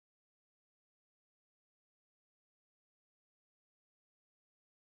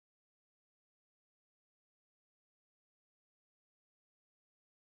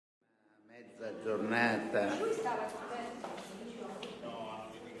Mezza giornata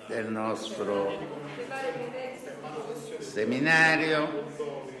del nostro seminario.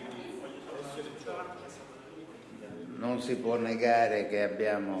 Non si può negare che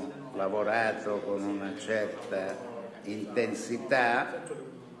abbiamo lavorato con una certa intensità.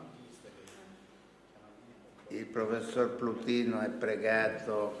 Il professor Plutino è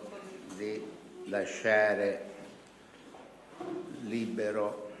pregato di lasciare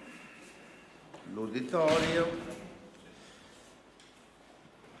libero l'uditorio.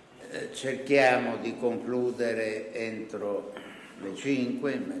 Cerchiamo di concludere entro le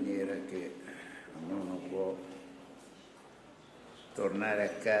 5 in maniera che ognuno può tornare a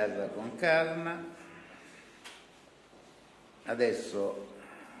casa con calma. Adesso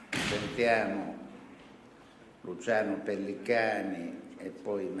sentiamo Luciano Pellicani e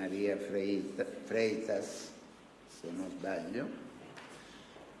poi Maria Freitas, se non sbaglio,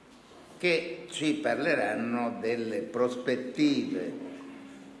 che ci parleranno delle prospettive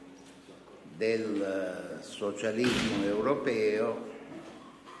del socialismo europeo.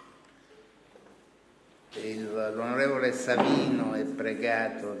 L'onorevole Savino è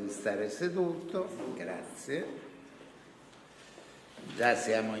pregato di stare seduto, grazie. Già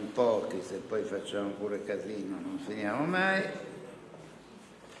siamo in pochi, se poi facciamo pure casino non finiamo mai.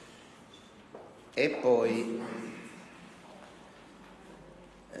 E poi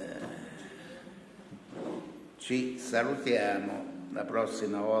ci salutiamo. La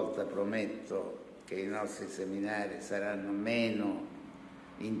prossima volta prometto che i nostri seminari saranno meno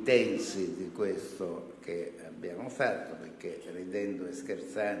intensi di questo che abbiamo fatto, perché ridendo e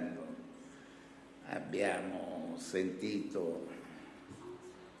scherzando abbiamo sentito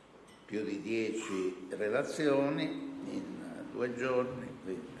più di 10 relazioni in 2 giorni.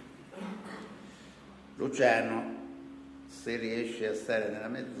 Quindi, Luciano, se riesci a stare nella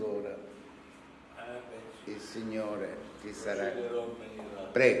mezz'ora, il Signore ti sarà.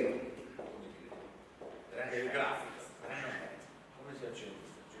 Prego. Il grafico. Come si accende?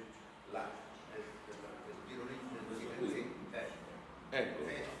 Là. Ecco.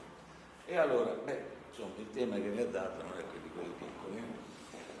 E allora, insomma, il tema che mi ha dato non è di quelli piccoli.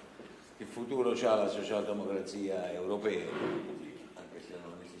 Che futuro c'ha la socialdemocrazia europea? Anche se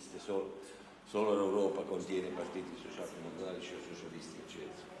non esiste solo l'Europa contiene partiti socialdemocratici o socialisti,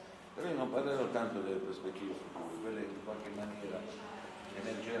 eccetera. Però io non parlerò tanto delle prospettive future, quelle che in qualche maniera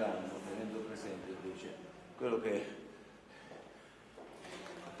emergeranno tenendo presente invece quello che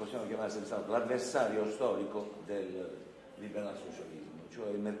possiamo chiamare senz'altro l'avversario storico del liberal socialismo, cioè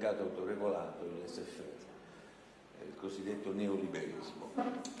il mercato autoregolato, il laissez-faire, il cosiddetto neoliberismo.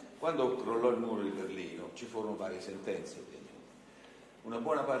 Quando crollò il muro di Berlino ci furono varie sentenze, ovviamente. Una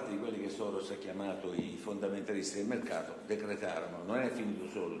buona parte di quelli che Soros ha chiamato i fondamentalisti del mercato decretarono: non è finito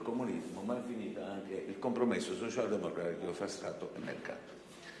solo il comunismo, ma è finito anche il compromesso socialdemocratico fra Stato e mercato.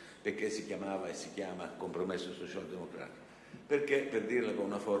 Perché si chiamava e si chiama compromesso socialdemocratico? Perché, per dirla con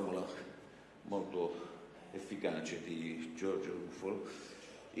una formula molto efficace di Giorgio Ruffolo,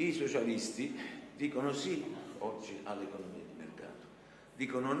 i socialisti dicono sì oggi all'economia di mercato,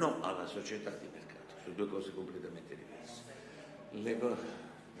 dicono no alla società di mercato, sono 2 cose completamente diverse.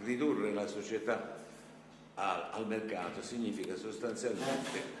 Ridurre la società al mercato significa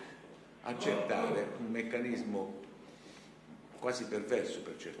sostanzialmente accettare un meccanismo quasi perverso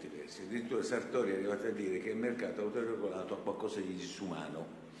per certi versi. Addirittura Sartori è arrivato a dire che il mercato autoregolato ha qualcosa di disumano.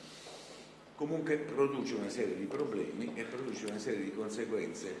 Comunque produce una serie di problemi e produce una serie di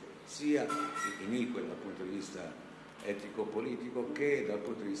conseguenze sia inique dal punto di vista etico-politico che dal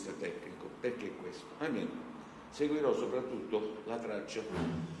punto di vista tecnico. Perché questo? Almeno seguirò soprattutto la traccia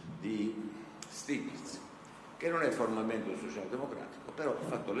di Stiglitz, che non è formalmente un socialdemocratico, però ha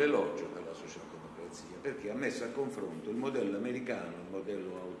fatto l'elogio della socialdemocrazia, perché ha messo a confronto il modello americano, il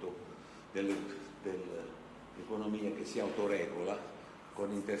modello dell'economia che si autoregola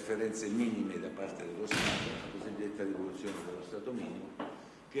con interferenze minime da parte dello Stato, la cosiddetta rivoluzione dello Stato minimo,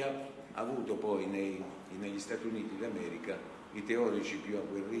 che ha avuto poi negli Stati Uniti d'America i teorici più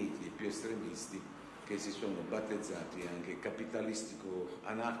agguerriti e più estremisti, che si sono battezzati anche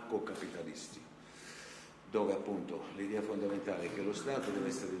anarcocapitalisti, dove appunto l'idea fondamentale è che lo Stato deve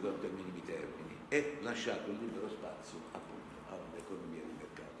essere ridotto ai minimi termini e lasciato il libero spazio appunto all'economia di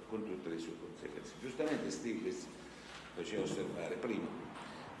mercato, con tutte le sue conseguenze. Giustamente Stiglitz faceva osservare prima,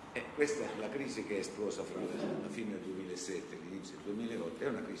 questa è la crisi che è esplosa fra la fine del 2007 e l'inizio del 2008, è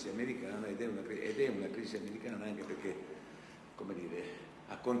una crisi americana ed è una crisi americana anche perché, come dire,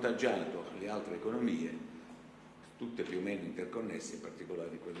 ha contagiato le altre economie, tutte più o meno interconnesse, in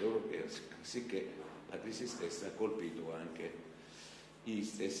particolare quelle europee, sicché la crisi stessa ha colpito anche gli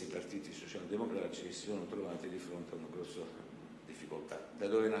stessi partiti socialdemocratici si sono trovati di fronte a una grossa difficoltà. Da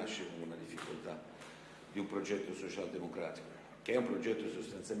dove nasce una difficoltà di un progetto socialdemocratico, che è un progetto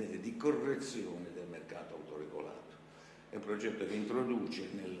sostanzialmente di correzione del mercato autoregolato. È un progetto che introduce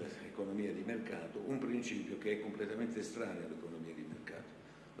nell'economia di mercato un principio che è completamente estraneo all'economia di mercato,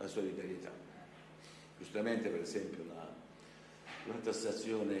 la solidarietà. Giustamente, per esempio, la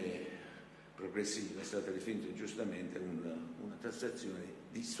tassazione progressiva è stata definita ingiustamente una tassazione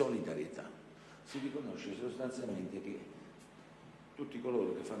di solidarietà. Si riconosce sostanzialmente che tutti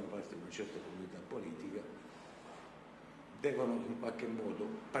coloro che fanno parte di una certa comunità politica devono in qualche modo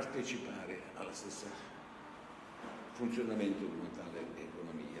partecipare alla stessa funzionamento di una tale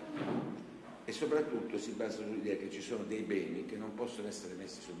economia, e soprattutto si basa sull'idea che ci sono dei beni che non possono essere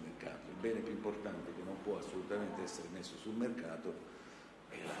messi sul mercato. Il bene più importante che non può assolutamente essere messo sul mercato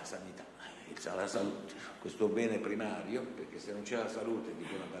è la sanità, la salute, questo bene primario, perché se non c'è la salute,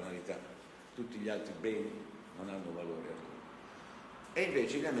 dico una banalità, tutti gli altri beni non hanno valore alcuno. E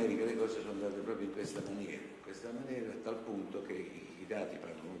invece in America le cose sono andate proprio in questa maniera, a tal punto che i dati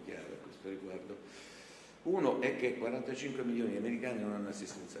parlano chiaro a questo riguardo. Uno è che 45 milioni di americani non hanno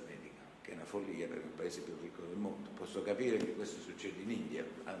assistenza medica, che è una follia per il paese più ricco del mondo. Posso capire che questo succede in India,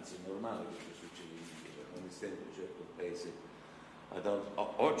 anzi è normale che questo succeda in India, non essendo certo un paese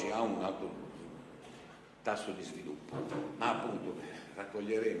oggi ha un alto tasso di sviluppo, ma appunto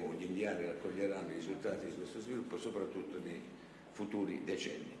raccoglieremo, gli indiani raccoglieranno i risultati di questo sviluppo soprattutto nei futuri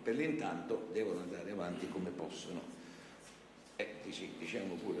decenni. Per l'intanto devono andare avanti come possono,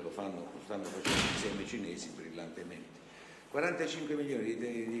 diciamo pure, lo stanno facendo insieme ai cinesi brillantemente. 45 milioni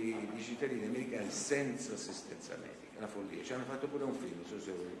di cittadini americani senza assistenza medica, una follia. Ci hanno fatto pure un film, non so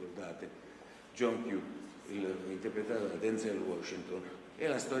se lo ricordate, John Q, interpretato da Denzel Washington. È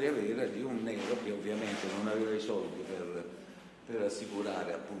la storia vera di un nero che ovviamente non aveva i soldi per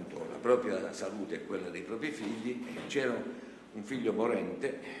assicurare appunto la propria salute e quella dei propri figli. C'era un figlio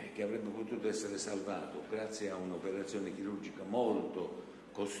morente che avrebbe potuto essere salvato grazie a un'operazione chirurgica molto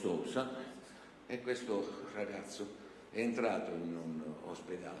costosa, e questo ragazzo è entrato in un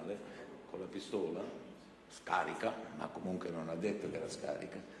ospedale con la pistola scarica, ma comunque non ha detto che era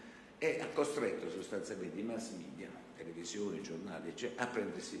scarica, e ha costretto sostanzialmente i mass media, televisioni, giornali, eccetera, a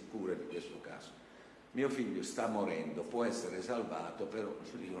prendersi cura di questo caso. Mio figlio sta morendo, può essere salvato, però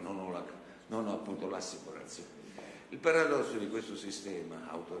io non ho appunto l'assicurazione. Il paradosso di questo sistema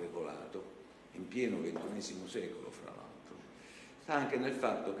autoregolato, in pieno XXI secolo fra l'altro, sta anche nel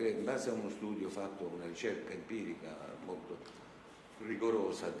fatto che, in base a uno studio fatto, una ricerca empirica molto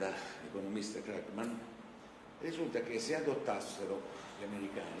rigorosa da economista Crackman, risulta che se adottassero gli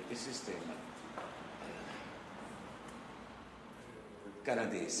americani il sistema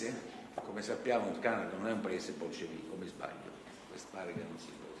canadese, come sappiamo il Canada non è un paese bolscevico, mi sbaglio, pare che non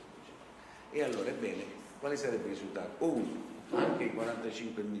sia bolscevico. E allora, ebbene, quale sarebbe il risultato? Uno, anche i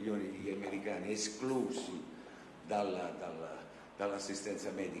 45 milioni di americani esclusi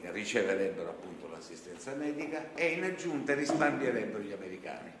dall'assistenza medica riceverebbero appunto l'assistenza medica, e in aggiunta risparmierebbero gli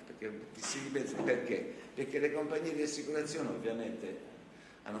americani. Perché? Perché le compagnie di assicurazione ovviamente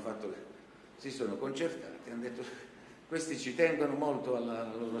si sono concertate e hanno detto: questi ci tengono molto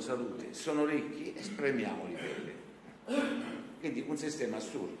alla loro salute, sono ricchi e spremiamoli bene. Quindi un sistema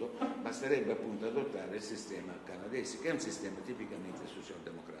assurdo. Basterebbe appunto adottare il sistema canadese, che è un sistema tipicamente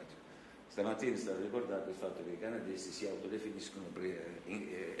socialdemocratico. Stamattina è stato ricordato il fatto che i canadesi si autodefiniscono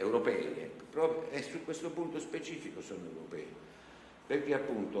europei, e su questo punto specifico sono europei, perché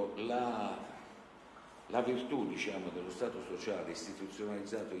appunto la virtù, diciamo, dello Stato sociale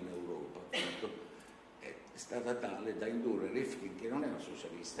istituzionalizzato in Europa appunto, è stata tale da indurre Hedwig, che non è una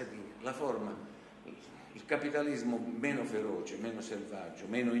socialista, la forma, il capitalismo meno feroce, meno selvaggio,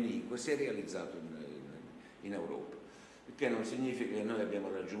 meno iniquo si è realizzato in Europa. Il che non significa che noi abbiamo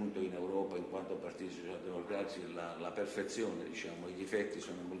raggiunto in Europa, in quanto partiti socialdemocratici, la perfezione, diciamo. I difetti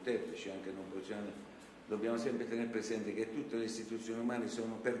sono molteplici, anche non possiamo. Dobbiamo sempre tenere presente che tutte le istituzioni umane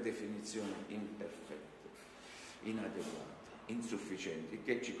sono per definizione imperfette, inadeguate, insufficienti,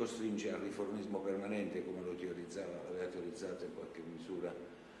 che ci costringe al riformismo permanente, come aveva teorizzato in qualche misura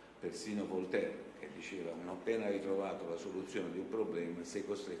persino Voltaire, che diceva: non appena hai trovato la soluzione di un problema sei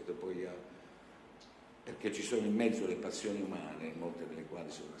costretto poi perché ci sono in mezzo le passioni umane, molte delle quali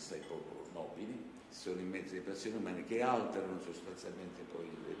sono assai poco nobili, sono in mezzo le passioni umane che alterano sostanzialmente poi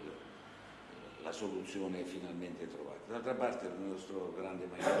la soluzione finalmente trovata. D'altra parte il nostro grande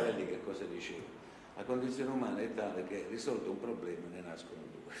Machiavelli che cosa diceva? La condizione umana è tale che risolto un problema ne nascono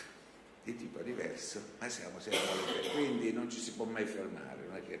due, di tipo diverso, ma siamo sempre alle tre, quindi non ci si può mai fermare,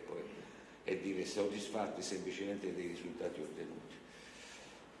 non è che poi è dire soddisfatti semplicemente dei risultati ottenuti.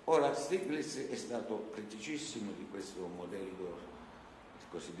 Ora, Stiglitz è stato criticissimo di questo modello, il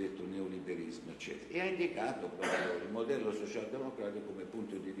cosiddetto neoliberismo, eccetera, e ha indicato proprio il modello socialdemocratico come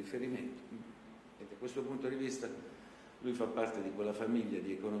punto di riferimento. E da questo punto di vista lui fa parte di quella famiglia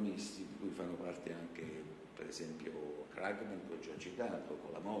di economisti di cui fanno parte anche, per esempio, Krugman, che ho già citato,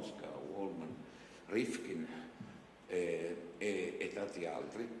 con la Mosca, Wallman, Rifkin e tanti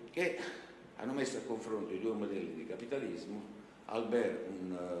altri, che hanno messo a confronto i due modelli di capitalismo. Albert,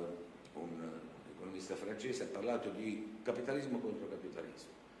 un economista francese, ha parlato di capitalismo contro capitalismo.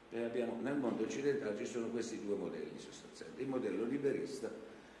 Nel mondo occidentale ci sono questi due modelli sostanzialmente. Il modello liberista,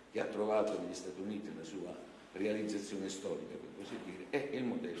 che ha trovato negli Stati Uniti la sua realizzazione storica, per così dire, e il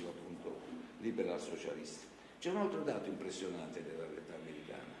modello appunto liberal socialista. C'è un altro dato impressionante della realtà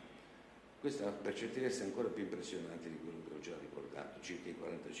americana. Questa per certi versi è ancora più impressionante di quello che ho già ricordato, circa i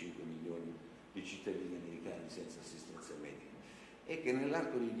 45 milioni di cittadini americani senza assistenza medica, è che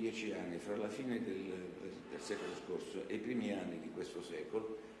nell'arco di 10 anni, fra la fine del secolo scorso e i primi anni di questo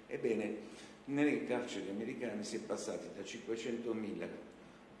secolo, ebbene, nelle carceri americane si è passati da 500.000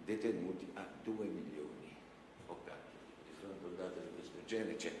 detenuti a 2 milioni. Di fronte a un dato di questo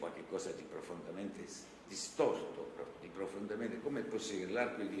genere c'è qualcosa di profondamente distorto, di profondamente. Com'è possibile che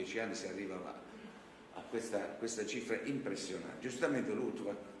nell'arco di 10 anni si arriva a questa cifra impressionante? Giustamente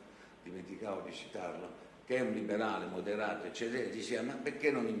Luttwak, dimenticavo di citarlo, che è un liberale moderato, eccetera, diceva: ma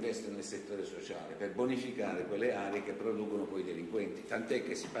perché non investe nel settore sociale per bonificare quelle aree che producono poi i delinquenti? Tant'è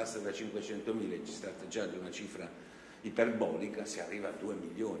che si passa da 500.000, ci tratta già di una cifra iperbolica, si arriva a 2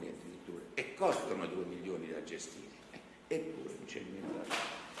 milioni addirittura, e costano 2 milioni da gestire. Eppure non c'è niente da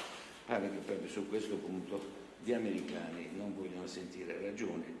fare. Pare che proprio su questo punto gli americani non vogliono sentire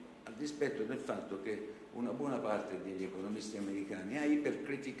ragione, a dispetto del fatto che una buona parte degli economisti americani ha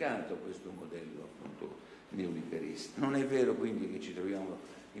ipercriticato questo modello appunto neoliberista. Non è vero quindi che ci troviamo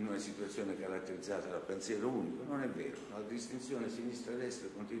in una situazione caratterizzata dal pensiero unico, non è vero, la distinzione sinistra-destra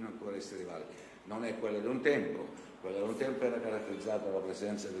continua ancora a essere valida, non è quella di un tempo, quella di un tempo era caratterizzata dalla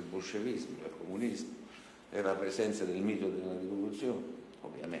presenza del bolscevismo, del comunismo, era la presenza del mito della rivoluzione,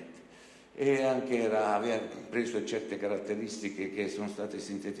 ovviamente, e anche aveva preso certe caratteristiche che sono state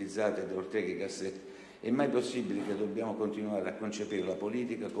sintetizzate da Ortega y Gasset. È mai possibile che dobbiamo continuare a concepire la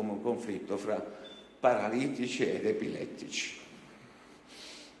politica come un conflitto fra paralitici ed epilettici?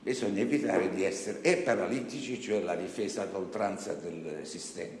 Bisogna evitare di essere paralitici, cioè la difesa ad oltranza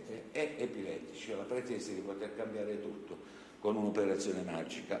dell'esistente, e epilettici, cioè la pretesa di poter cambiare tutto con un'operazione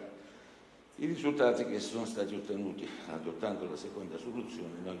magica. I risultati che sono stati ottenuti adottando la seconda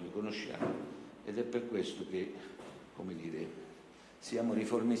soluzione noi li conosciamo, ed è per questo che, come dire, siamo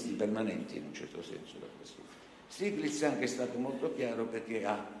riformisti permanenti in un certo senso da questo. Stiglitz è anche stato molto chiaro perché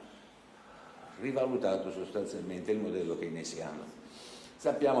ha rivalutato sostanzialmente il modello keynesiano.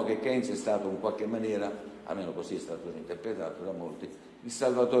 Sappiamo che Keynes è stato in qualche maniera, almeno così è stato interpretato da molti, il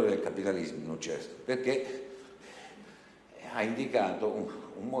salvatore del capitalismo, non certo, perché ha indicato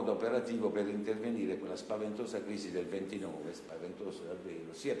un modo operativo per intervenire quella spaventosa crisi del 29, spaventosa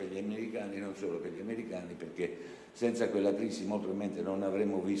davvero, sia per gli americani, non solo per gli americani, perché senza quella crisi molto probabilmente non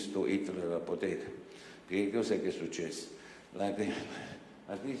avremmo visto Hitler al potere. Perché cos'è che è successo? La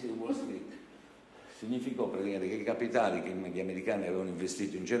crisi di Wall Street significò praticamente che i capitali che gli americani avevano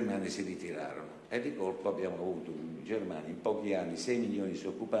investito in Germania si ritirarono, e di colpo abbiamo avuto in Germania in pochi anni 6 milioni di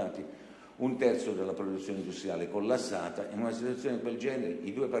disoccupati, un terzo della produzione industriale collassata. In una situazione di quel genere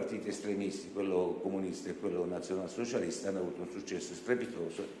i due partiti estremisti, quello comunista e quello nazionalsocialista, hanno avuto un successo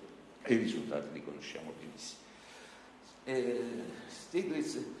strepitoso e i risultati li conosciamo benissimo.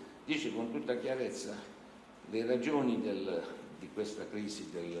 Stiglitz dice con tutta chiarezza le ragioni di questa crisi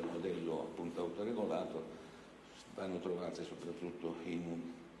del modello appunto autoregolato vanno trovate soprattutto in un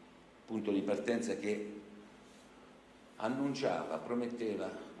punto di partenza che annunciava,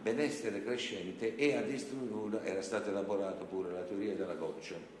 prometteva benessere crescente, e a distribuirlo era stata elaborata pure la teoria della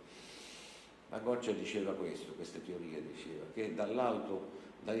goccia. La goccia diceva questo, questa teoria diceva che dall'alto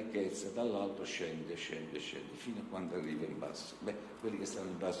la ricchezza, dall'alto scende, fino a quando arriva in basso. Quelli che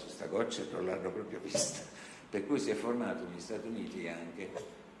stanno in basso sta goccia non l'hanno proprio vista, per cui si è formato negli Stati Uniti anche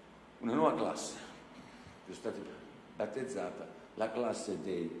una nuova classe, che è stata battezzata la classe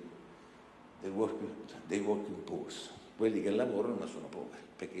dei working poor, quelli che lavorano ma sono poveri,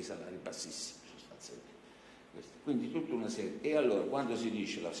 perché i salari bassissimi sostanzialmente. Quindi tutta una serie. E allora quando si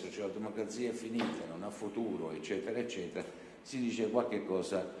dice la socialdemocrazia è finita, non ha futuro, eccetera, eccetera, si dice qualche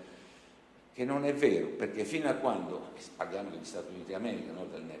cosa che non è vero, perché fino a quando, parliamo degli Stati Uniti d'America, non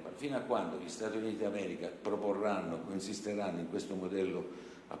del Nepal, fino a quando gli Stati Uniti d'America proporranno, insisteranno in questo modello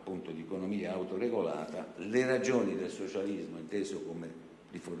appunto di economia autoregolata, le ragioni del socialismo inteso come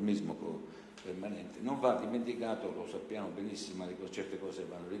riformismo permanente. Non va dimenticato, lo sappiamo benissimo, certe cose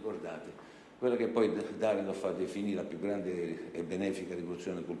vanno ricordate, quella che poi Dario lo fa definire la più grande e benefica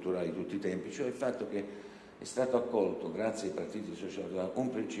rivoluzione culturale di tutti i tempi, cioè il fatto che è stato accolto, grazie ai partiti sociali,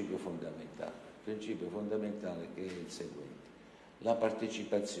 un principio fondamentale che è il seguente: la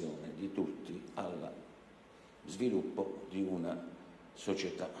partecipazione di tutti al sviluppo di una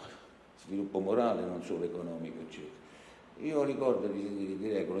società, sviluppo morale, non solo economico, eccetera. Io ricordo di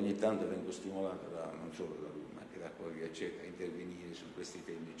Regolo, ogni tanto vengo stimolato non solo da lui, ma anche da qualche eccetera, a intervenire su questi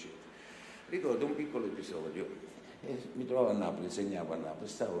temi, eccetera. Ricordo un piccolo episodio, mi trovavo a Napoli, insegnavo a Napoli,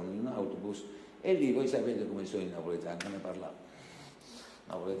 stavo in un autobus e lì voi sapete come sono i napoletani, non ne parlavo.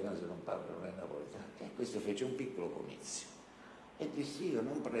 Napoletano se non parlo non è napoletano. E questo fece un piccolo comizio e dissi: io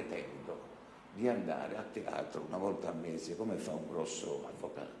non pretendo di andare a teatro una volta al mese come fa un grosso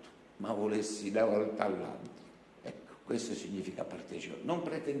avvocato, ma volessi una volta all'anno. Ecco, questo significa partecipare. Non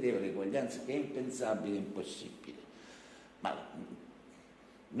pretendeva l'eguaglianza, che è impensabile, impossibile, ma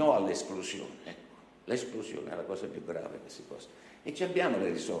no all'esclusione. Ecco, l'esclusione è la cosa più grave che si possa. E ci abbiamo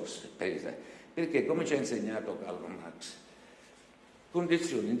le risorse, perché come ci ha insegnato Karl Marx,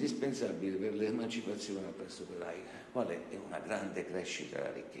 condizione indispensabile per l'emancipazione della classe operaia qual è? È una grande crescita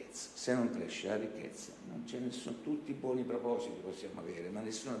della ricchezza. Se non cresce la ricchezza non c'è nessuno, tutti i buoni propositi possiamo avere, ma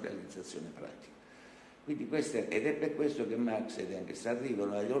nessuna realizzazione pratica. Quindi ed è per questo che Marx ed Engels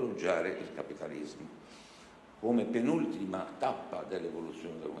arrivano a ideologiare il capitalismo come penultima tappa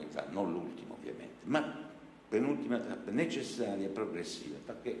dell'evoluzione dell'umanità, non l'ultima ovviamente, ma penultima tappa necessaria e progressiva,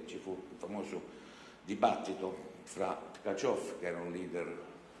 perché ci fu un famoso dibattito fra Tkachov, che era un leader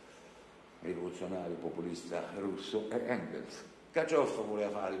rivoluzionario populista russo, e Engels. Tkachov voleva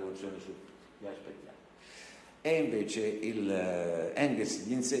fare la rivoluzione su tutti, aspettiamo. E invece Engels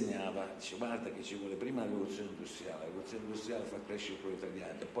gli insegnava, dice: guarda che ci vuole prima la rivoluzione industriale fa crescere il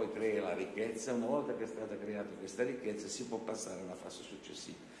proletariato, poi crea la ricchezza, una volta che è stata creata questa ricchezza si può passare alla fase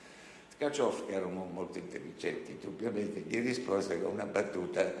successiva. Tkachov, che era un uomo molto intelligente, indubbiamente gli rispose con una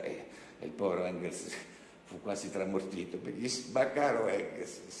battuta e il povero Engels fu quasi tramortito, perché disse: ma caro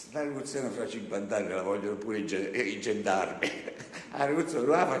Engels, la rivoluzione fra 50 anni la vogliono pure i gendarmi, la rivoluzione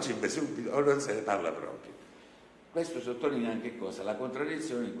la facciamo subito o non se ne parla proprio. Questo sottolinea anche cosa? La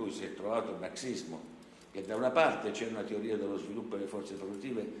contraddizione in cui si è trovato il marxismo, che da una parte c'è una teoria dello sviluppo delle forze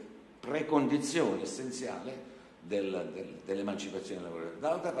produttive, precondizione essenziale dell'emancipazione lavorativa,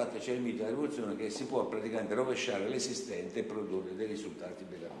 dall'altra parte c'è il mito della rivoluzione, che si può praticamente rovesciare l'esistente e produrre dei risultati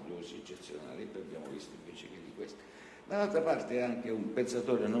meravigliosi, eccezionali, e abbiamo visto invece che di questo. Dall'altra parte è anche un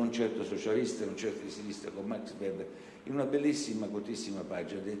pensatore non certo socialista, non certo di sinistra, con Max Weber, in una bellissima, quotissima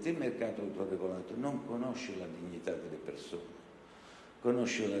pagina, ha detto: il mercato autoregolato non conosce la dignità delle persone,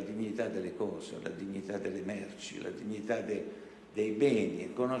 conosce la dignità delle cose, la dignità delle merci, la dignità dei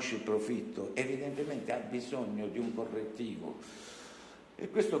beni, conosce il profitto, evidentemente ha bisogno di un correttivo. E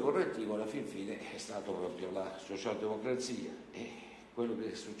questo correttivo alla fine è stato proprio la socialdemocrazia, e quello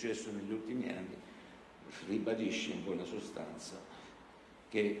che è successo negli ultimi anni ribadisce in buona sostanza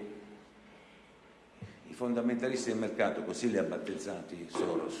che i fondamentalisti del mercato, così li ha battezzati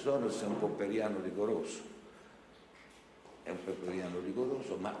Soros è un popperiano rigoroso,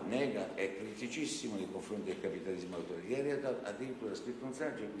 ma nega, è criticissimo nei confronti del capitalismo autoritario. Ieri addirittura ha scritto un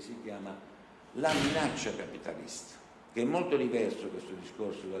saggio che si chiama La minaccia capitalista, che è molto diverso questo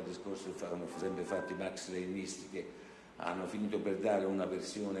discorso dal discorso che hanno sempre fatto i marx-leninisti, che hanno finito per dare una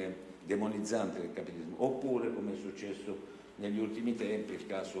versione demonizzante del capitalismo, oppure, come è successo negli ultimi tempi, il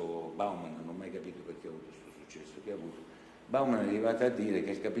caso Bauman, non ho mai capito perché ha avuto questo successo che ha avuto. Bauman è arrivato a dire che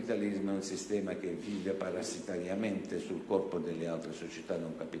il capitalismo è un sistema che vive parassitariamente sul corpo delle altre società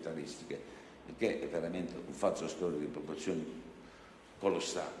non capitalistiche, che è veramente un falso storico di proporzioni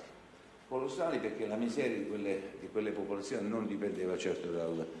colossali, perché la miseria di quelle popolazioni non dipendeva certo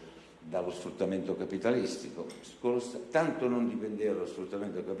dallo sfruttamento capitalistico, tanto non dipendeva dallo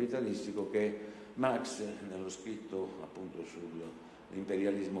sfruttamento capitalistico che Marx, nello scritto appunto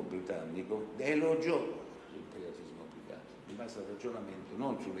sull'imperialismo britannico, elogiò l'imperialismo britannico in base al ragionamento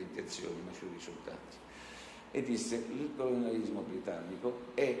non sulle intenzioni ma sui risultati, e disse: il colonialismo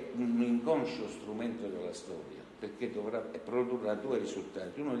britannico è un inconscio strumento della storia, perché produrrà due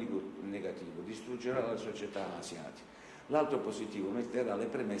risultati: uno negativo, distruggerà la società asiatica; l'altro positivo, metterà le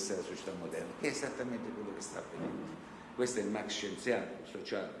premesse della società moderna, che è esattamente quello che sta avvenendo. Questo è il Marx scienziato,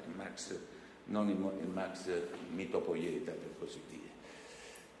 sociale, il Marx, non il Marx mitopoieta, per così dire.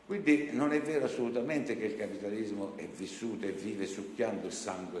 Quindi non è vero assolutamente che il capitalismo è vissuto e vive succhiando il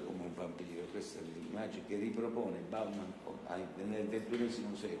sangue come un vampiro. Questa è l'immagine che ripropone Bauman nel XXI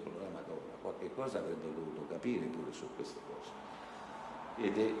secolo. La Madonna, qualche cosa avrebbe dovuto capire pure su queste cose.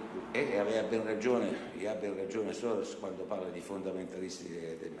 E aveva ben ragione Soros quando parla di fondamentalisti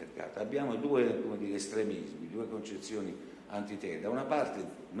del mercato. Abbiamo due, come dire, estremismi, due concezioni antitetiche. Da una parte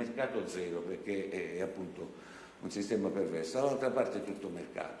mercato zero, perché è appunto un sistema perverso, dall'altra parte è tutto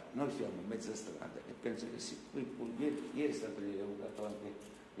mercato. Noi siamo in mezza strada e penso che sì. Ieri è stato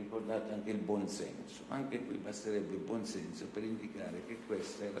ricordato anche il buonsenso. Anche qui basterebbe il buonsenso per indicare che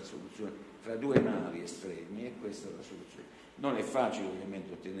questa è la soluzione fra due mali estremi, e questa è la soluzione. Non è facile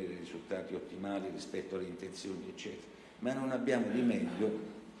ovviamente ottenere risultati ottimali rispetto alle intenzioni eccetera, ma non abbiamo di meglio,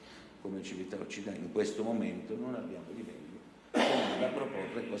 come civiltà occidentale in questo momento, non abbiamo di meglio da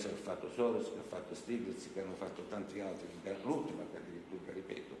proporre cosa ha fatto Soros, che ha fatto Stiglitz, che hanno fatto tanti altri, l'ultima che addirittura,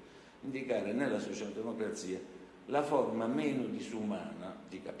 ripeto, indicare nella socialdemocrazia la forma meno disumana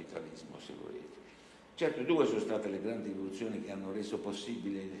di capitalismo, se volete. Certo, due sono state le grandi rivoluzioni che hanno reso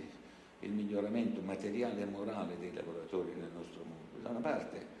possibile il miglioramento materiale e morale dei lavoratori nel nostro mondo. Da una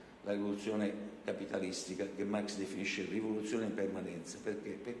parte la rivoluzione capitalistica, che Marx definisce rivoluzione in permanenza,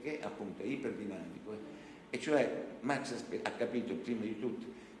 perché appunto è iperdinamico, e cioè Marx ha capito prima di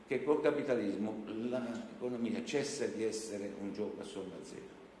tutti che col capitalismo l'economia cessa di essere un gioco a somma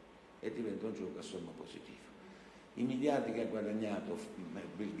zero e diventa un gioco a somma positiva. I miliardi che ha guadagnato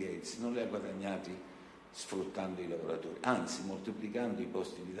Bill Gates non li ha guadagnati sfruttando i lavoratori, anzi moltiplicando i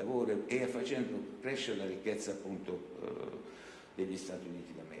posti di lavoro e facendo crescere la ricchezza appunto degli Stati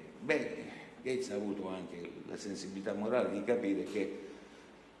Uniti d'America. Beh, Gates ha avuto anche la sensibilità morale di capire che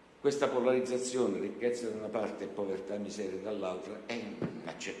questa polarizzazione, ricchezza da una parte e povertà e miseria dall'altra, è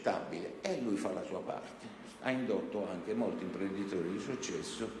inaccettabile, e lui fa la sua parte. Ha indotto anche molti imprenditori di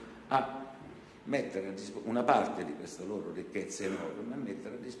successo a mettere una parte di questa loro ricchezza enorme, a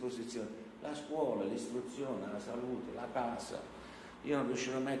mettere a disposizione la scuola, l'istruzione, la salute, la casa. Io non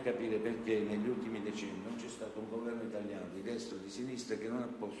riuscirò mai a capire perché negli ultimi decenni non c'è stato un governo italiano di destra o di sinistra che non ha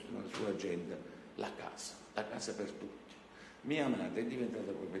posto nella sua agenda la casa per tutti. Mia madre è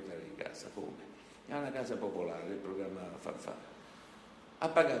diventata proprietaria di casa, come? Ha una casa popolare, il programma Farfalla. Ha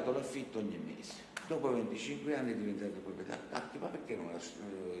pagato l'affitto ogni mese. Dopo 25 anni è diventata proprietaria. Ma perché non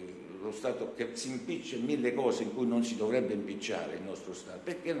lo Stato, che si impiccia in mille cose in cui non si dovrebbe impicciare il nostro Stato,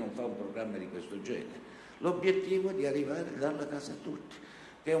 perché non fa un programma di questo genere? L'obiettivo è di arrivare a dare la casa a tutti,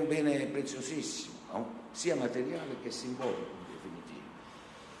 che è un bene preziosissimo, sia materiale che simbolico in definitiva.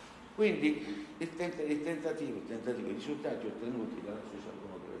 Quindi i tentativi, i risultati ottenuti dalla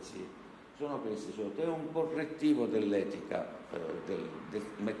socialdemocrazia sono questi, è un correttivo dell'etica del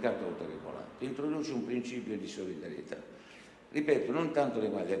mercato autoregolato, introduce un principio di solidarietà. Ripeto, non tanto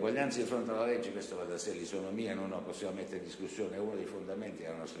l'eguaglianza di fronte alla legge, questo va da sé, l'isonomia non la possiamo mettere in discussione, è uno dei fondamenti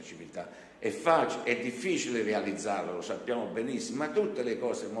della nostra civiltà. È facile, è difficile realizzarlo, lo sappiamo benissimo, ma tutte le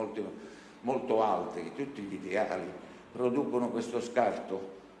cose molto, molto alte, tutti gli ideali producono questo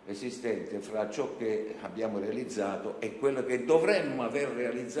scarto esistente fra ciò che abbiamo realizzato e quello che dovremmo aver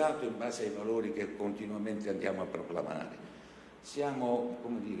realizzato in base ai valori che continuamente andiamo a proclamare. Siamo,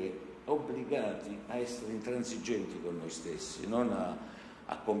 come dire, obbligati a essere intransigenti con noi stessi, non a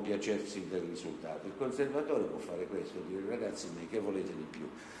compiacersi del risultato. Il conservatore può fare questo, dire ragazzi miei, che volete di più?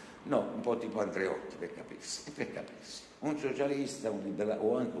 No, un po' tipo Andreotti, per capirsi. Un socialista, un liberale,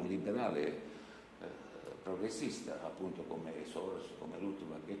 o anche un liberale progressista, appunto come Soros, come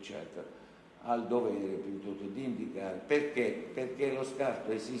Ludwig, eccetera, ha il dovere piuttosto di indicare perché lo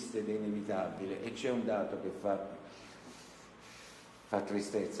scarto esiste ed è inevitabile, e c'è un dato che fa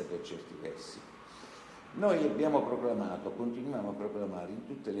tristezza per certi versi. Noi abbiamo proclamato, continuiamo a proclamare in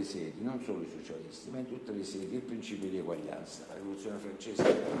tutte le sedi, non solo i socialisti, ma in tutte le sedi, il principio di eguaglianza. La rivoluzione francese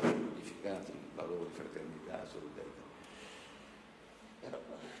ha modificato i valori, fraternità, solidarietà. Però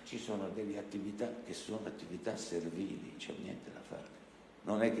ci sono delle attività che sono attività servili, c'è niente da fare.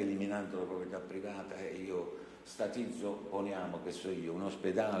 Non è che eliminando la proprietà privata io statizzo, poniamo che so io, un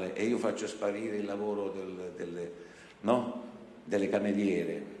ospedale e io faccio sparire il lavoro delle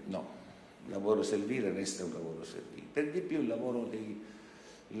cameriere. No, il lavoro servile resta un lavoro servile. Per di più il lavoro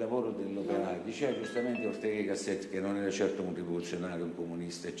dell'operaio. Diceva giustamente Ortega Gassetti, che non era certo un rivoluzionario, un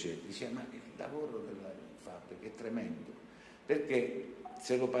comunista, eccetera. Diceva, ma il lavoro della fabbrica è tremendo, perché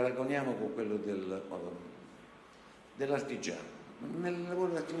se lo paragoniamo con quello dell'artigiano, nel lavoro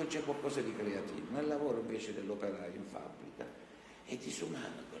dell'artigiano c'è qualcosa di creativo, nel lavoro invece dell'operaio in fabbrica è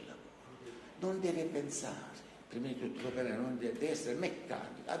disumano quel lavoro, non deve pensare, prima di tutto l'operaio non deve essere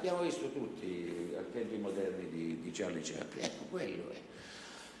meccanico. Abbiamo visto tutti ai tempi moderni di Charlie Chaplin, ecco quello è.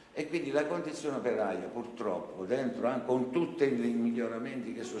 E quindi la condizione operaia, purtroppo, dentro anche con tutti i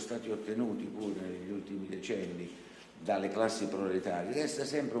miglioramenti che sono stati ottenuti pure negli ultimi decenni dalle classi proletarie, resta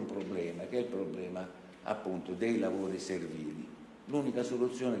sempre un problema, che è il problema appunto dei lavori servili. L'unica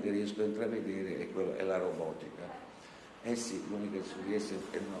soluzione che riesco a intravedere è la robotica. Sì, l'unica che riesce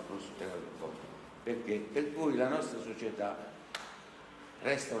è la robotica. Perché? Per cui la nostra società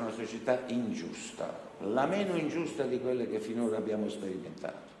resta una società ingiusta, la meno ingiusta di quelle che finora abbiamo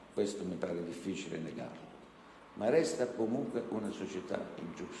sperimentato. Questo mi pare difficile negarlo, ma resta comunque una società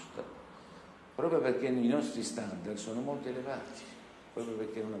ingiusta, proprio perché i nostri standard sono molto elevati, proprio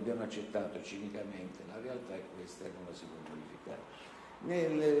perché non abbiamo accettato cinicamente la realtà è questa e non la si può modificare.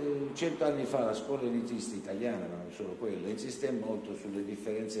 100 anni fa la scuola elitista italiana, ma non solo quella, insiste molto sulle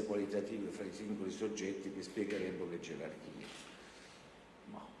differenze qualitative fra i singoli soggetti che spiegherebbero le gerarchie.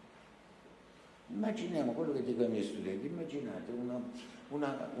 No. Immaginiamo quello che dico ai miei studenti, immaginate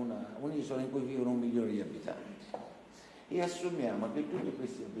un'isola in cui vivono 1 milione di abitanti e assumiamo che tutti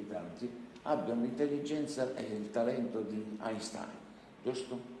questi abitanti abbiano l'intelligenza e il talento di Einstein,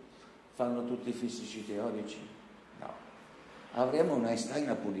 giusto? Fanno tutti i fisici teorici? No. Avremo un Einstein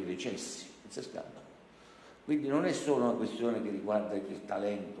a pulire i cessi, senza scandalo. Quindi non è solo una questione che riguarda il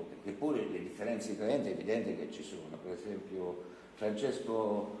talento, perché pure le differenze di talento è evidente che ci sono. Per esempio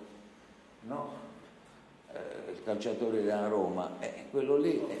Francesco, il calciatore della Roma, quello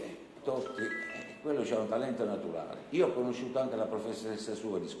lì, Totti, quello c'ha un talento naturale. Io ho conosciuto anche la professoressa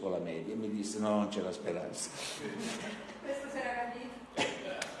sua di scuola media e mi disse no, non c'è la speranza. Questo si era capito.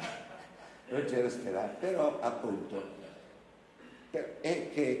 Non c'era speranza, però appunto è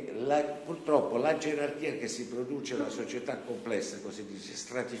che purtroppo la gerarchia che si produce nella società complessa, così dice,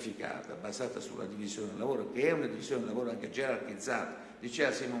 stratificata, basata sulla divisione del lavoro, che è una divisione del lavoro anche gerarchizzata,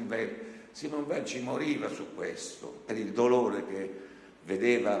 diceva Simone Weil ci moriva su questo, per il dolore che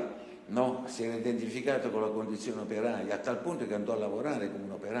vedeva, si era identificato con la condizione operaia, a tal punto che andò a lavorare come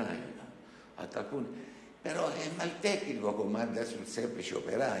un operaio, a tal punto. Però ma il tecnico comanda sul semplice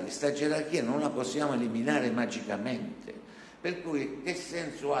operaio, questa gerarchia non la possiamo eliminare magicamente. Per cui che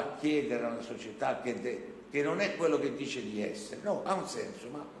senso ha chiedere alla società che non è quello che dice di essere? No, ha un senso,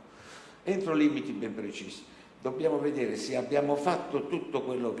 ma entro limiti ben precisi. Dobbiamo vedere se abbiamo fatto tutto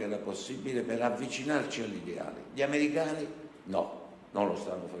quello che era possibile per avvicinarci all'ideale. Gli americani no, non lo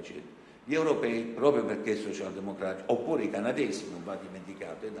stanno facendo. Gli europei, proprio perché socialdemocratici, oppure i canadesi, non va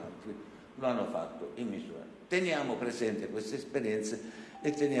dimenticato, ed altri, lo hanno fatto in misura. Teniamo presente queste esperienze e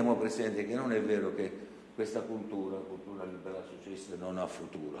teniamo presente che non è vero che questa cultura libera socialista non ha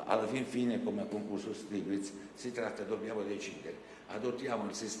futuro. Alla fin fine, come ha concluso Stiglitz, dobbiamo decidere, adottiamo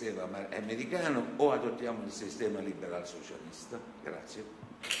il sistema americano o adottiamo il sistema liberal socialista. Grazie.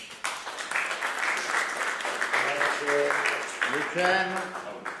 Grazie Luciano.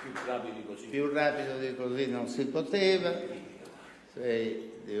 Più rapido di così non si poteva.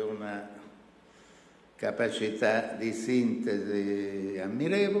 Sei di una capacità di sintesi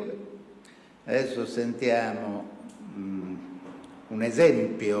ammirevole. Adesso sentiamo un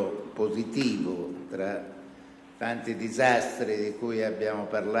esempio positivo tra tanti disastri di cui abbiamo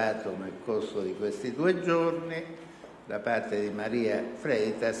parlato nel corso di questi 2 giorni da parte di Maria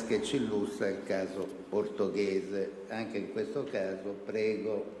Freitas, che ci illustra il caso portoghese. Anche in questo caso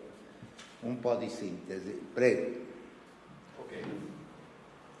prego un po' di sintesi. Prego. Okay.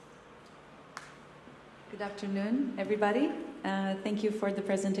 Good afternoon, everybody. Thank you for the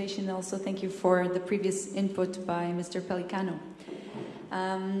presentation. Also, thank you for the previous input by Mr. Pellicano.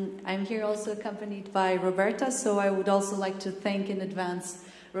 I'm here also accompanied by Roberta, so I would also like to thank in advance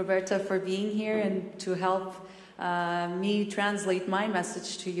Roberta for being here and to help me translate my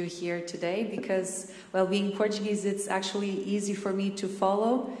message to you here today, because, well, being Portuguese, it's actually easy for me to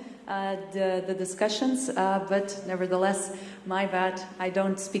follow the discussions, but nevertheless, my bad, I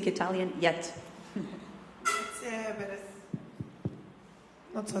don't speak Italian yet.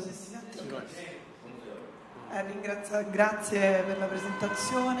 Non so se si sente. Grazie per la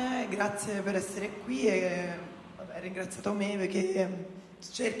presentazione, grazie per essere qui e ringraziato me perché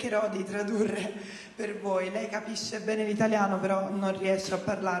cercherò di tradurre per voi. Lei capisce bene l'italiano, però non riesce a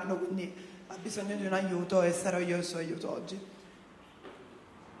parlarlo, quindi ha bisogno di un aiuto e sarò io il suo aiuto oggi.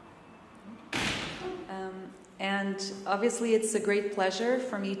 And obviously it's a great pleasure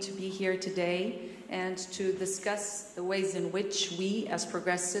for me to be here today and to discuss the ways in which we as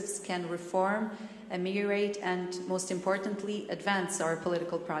progressives can reform, ameliorate and, most importantly, advance our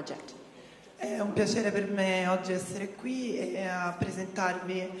political project. È un piacere per me oggi essere qui e a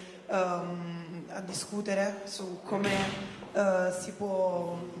presentarvi, a discutere su come si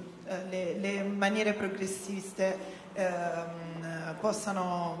può, le maniere progressiste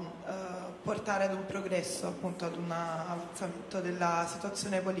possano portare ad un progresso, appunto ad un avanzamento della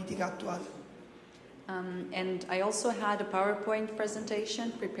situazione politica attuale. And I also had a PowerPoint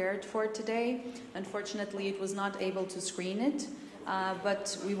presentation prepared for today. Unfortunately, it was not able to screen it,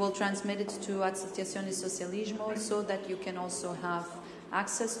 but we will transmit it to Associazione Socialismo so that you can also have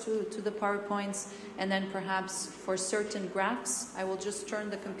access to the PowerPoints, and then perhaps for certain graphs I will just turn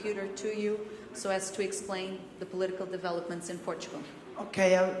the computer to you so as to explain the political developments in Portugal. Ok,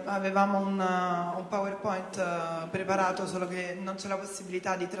 avevamo un PowerPoint preparato, solo che non c'è la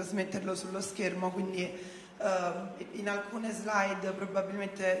possibilità di trasmetterlo sullo schermo, quindi in alcune slide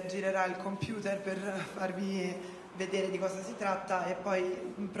probabilmente girerà il computer per farvi vedere di cosa si tratta, e poi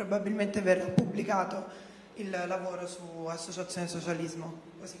probabilmente verrà pubblicato il lavoro su Associazione Socialismo,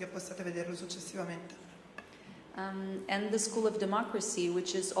 così che possiate vederlo successivamente. And the School of Democracy,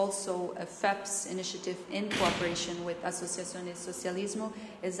 which is also a FEPS initiative in cooperation with Associazione Socialismo,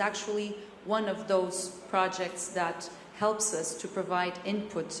 is actually one of those projects that helps us to provide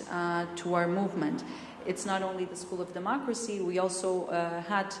input to our movement. It's not only the School of Democracy, we also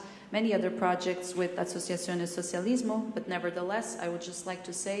had many other projects with Associazione Socialismo, but nevertheless, I would just like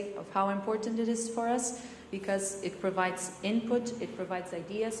to say of how important it is for us, because it provides input, it provides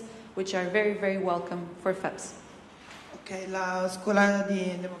ideas, which are very, very welcome for FEPS. Ok, la Scuola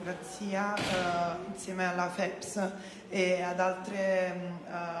di Democrazia insieme alla FEPS e ad altre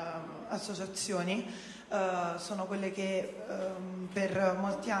associazioni sono quelle che per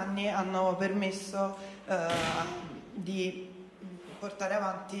molti anni hanno permesso di portare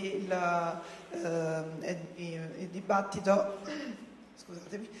avanti il dibattito,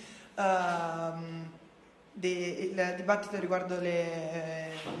 scusatemi, il dibattito riguardo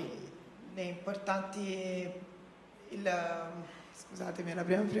le importanti, scusatemi, è la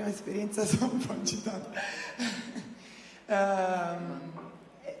prima esperienza, sono un po' agitata.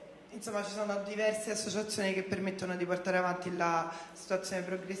 Insomma, ci sono diverse associazioni che permettono di portare avanti la situazione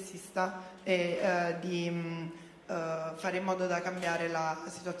progressista e di fare in modo da cambiare la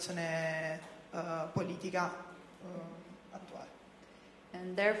situazione politica attuale.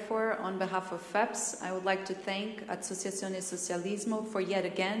 And therefore, on behalf of FEPS, I would like to thank Associazione Socialismo for yet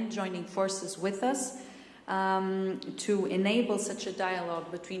again joining forces with us to enable such a dialogue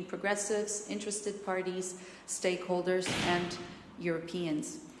between progressives, interested parties, stakeholders and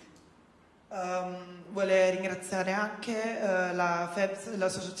Europeans. Vuole ringraziare anche la FEPS,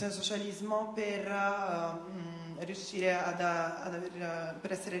 l'Associazione Socialismo, per riuscire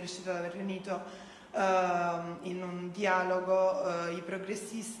per essere riuscito ad aver riunito in un dialogo i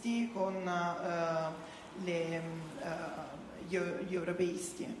progressisti con gli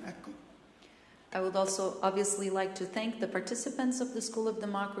europeisti. Ecco. I would also obviously like to thank the participants of the School of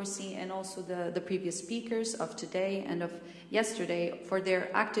Democracy and also the previous speakers of today and of yesterday for their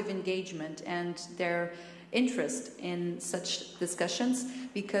active engagement and their interest in such discussions,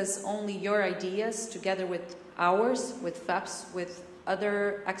 because only your ideas, together with ours, with FEPS, with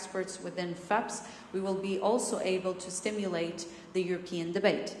other experts within FEPS, we will be also able to stimulate the European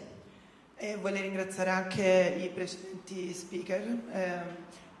debate. E voglio ringraziare anche i precedenti speaker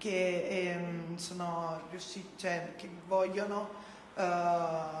che sono riusciti, cioè che vogliono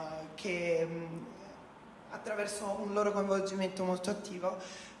che attraverso un loro coinvolgimento molto attivo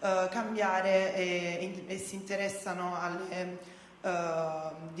cambiare e si interessano alle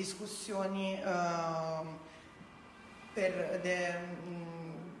discussioni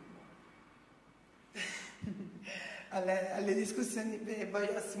alle discussioni, e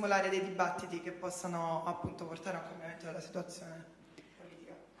voglio stimolare dei dibattiti che possano appunto portare a un cambiamento della situazione.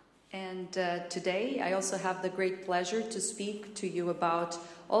 And today I also have the great pleasure to speak to you about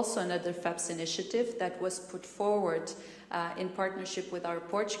also another FEPS initiative that was put forward in partnership with our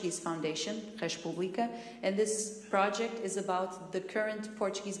Portuguese foundation, Politica, and this project is about the current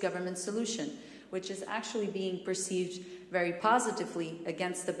Portuguese government solution, which is actually being perceived very positively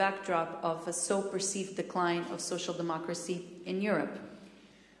against the backdrop of a so perceived decline of social democracy in Europe.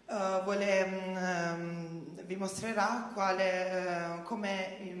 Vi mostrerà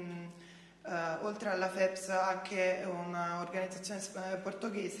come oltre alla FEPS anche un'organizzazione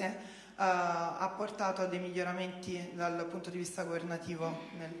portoghese ha portato a dei miglioramenti dal punto di vista governativo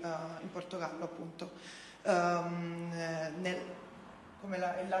in Portogallo, appunto, come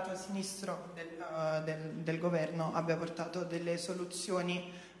il lato sinistro del governo abbia portato delle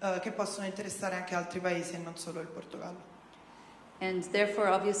soluzioni che possono interessare anche altri paesi e non solo il Portogallo. And therefore,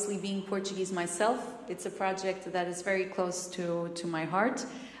 obviously, being Portuguese myself, it's a project that is very close to my heart.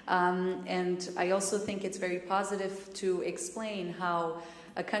 And I also think it's very positive to explain how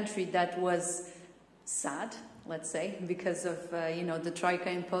a country that was sad, let's say, because of the Troika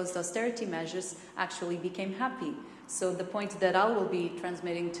imposed austerity measures, actually became happy. So the point that I will be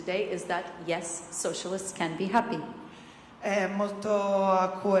transmitting today is that, yes, socialists can be happy. È molto a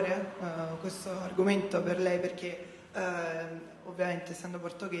cuore questo argomento per lei, perché ovviamente essendo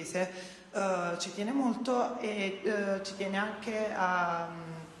portoghese, ci tiene molto e ci tiene anche a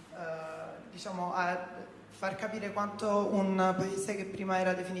far capire quanto un paese che prima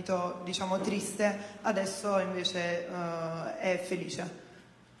era definito triste adesso invece è felice.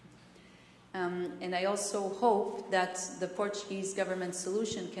 And I also hope that the Portuguese government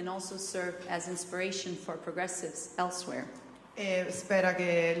solution can also serve as inspiration for progressives elsewhere. E spera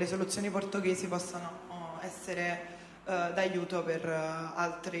che le soluzioni portoghesi possano essere d'aiuto per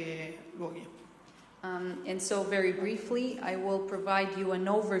altri luoghi. And so very briefly, I will provide you an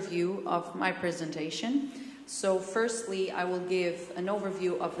overview of my presentation. So firstly, I will give an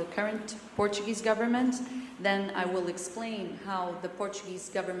overview of the current Portuguese government. Then I will explain how the Portuguese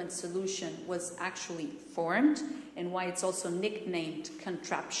government solution was actually formed and why it's also nicknamed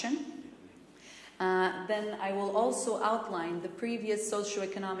contraption. Then I will also outline the previous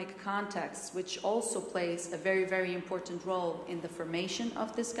socio-economic context, which also plays a very, very important role in the formation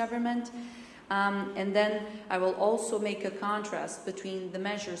of this government. And then I will also make a contrast between the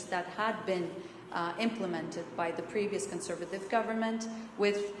measures that had been implemented by the previous conservative government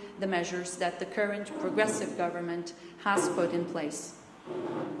with the measures that the current progressive government has put in place.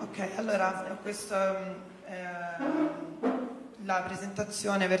 Ok, allora la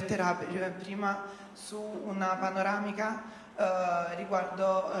presentazione verterà prima su una panoramica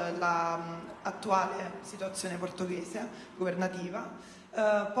riguardo l'attuale situazione portoghese governativa.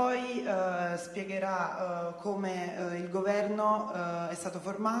 Poi spiegherà come il governo è stato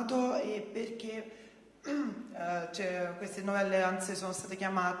formato e perché queste nuove alleanze sono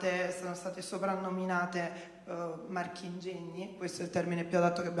state soprannominate marchingegni, questo è il termine più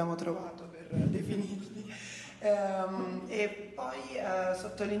adatto che abbiamo trovato per definirli, e poi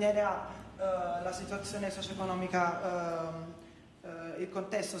sottolineerà la situazione socio-economica, il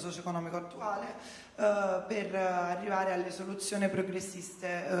contesto socio-economico attuale, per arrivare alle soluzioni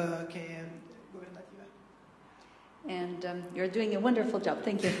progressiste governative. And you're doing a wonderful job,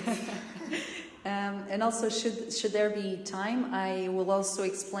 thank you. And also, should there be time, I will also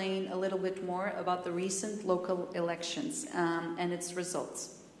explain a little bit more about the recent local elections and its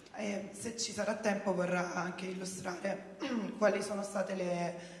results. Se ci sarà tempo vorrà anche illustrare qual è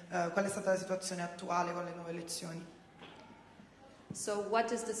stata la situazione attuale con le nuove elezioni. So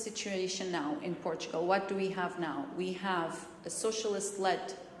what is the situation now in Portugal? What do we have now? We have a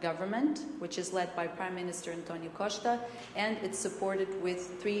socialist-led government, which is led by Prime Minister António Costa, and it's supported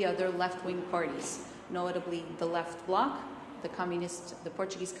with 3 other left-wing parties, notably the Left Bloc, the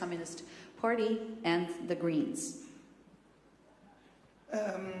Portuguese Communist Party, and the Greens.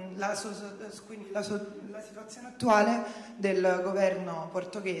 La situazione attuale del governo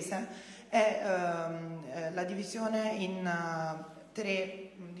portoghese è la divisione in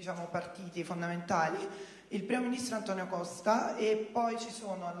 3 partiti fondamentali: il primo ministro António Costa, e poi ci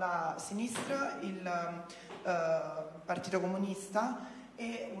sono la sinistra, il Partito Comunista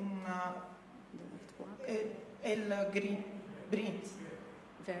e il Greens.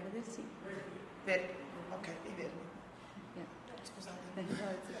 Verde, sì. Verde, ok, i verdi. Scusate.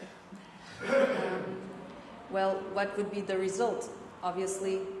 Well, what would be the result?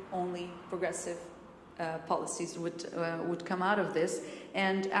 Obviously, only progressive policies would come out of this.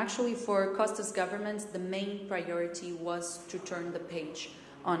 And actually, for Costa's government, the main priority was to turn the page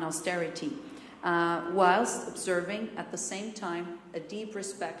on austerity, whilst observing at the same time a deep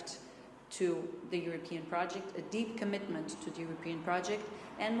respect to the European project, a deep commitment to the European project,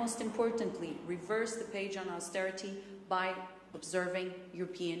 and most importantly, reverse the page on austerity by observing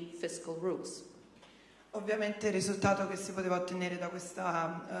European fiscal rules. Ovviamente il risultato che si poteva ottenere da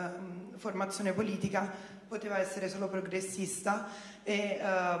questa formazione politica poteva essere solo progressista e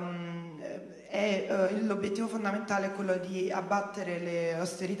l'obiettivo fondamentale è quello di abbattere le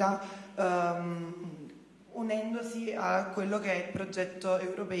austerità unendosi a quello che è il progetto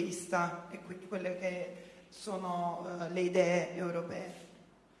europeista e quindi quelle che sono le idee europee.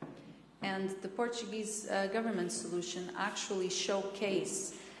 And the Portuguese government solution actually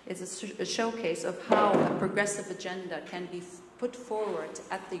is a showcase of how a progressive agenda can be put forward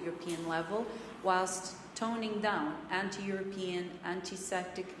at the European level whilst toning down anti-European,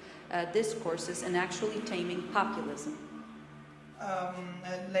 anti-Semitic discourses and actually taming populism.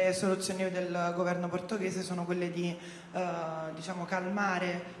 Le soluzioni del governo portoghese sono quelle di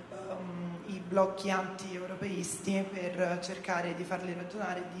calmare i blocchi anti-europeisti per cercare di farli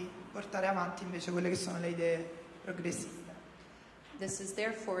ragionare e di portare avanti invece quelle che sono le idee progressiste. This is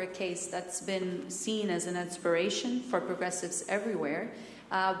therefore a case that's been seen as an inspiration for progressives everywhere,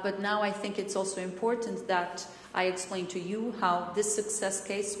 but now I think it's also important that I explain to you how this success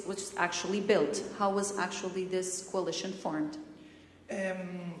case was actually built. How was actually this coalition formed?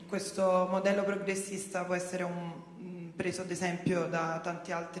 Questo modello progressista può essere preso ad esempio da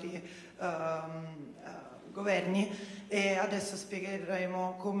tanti altri governi, e adesso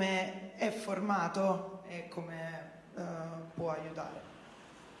spiegheremo come è formato e come può aiutare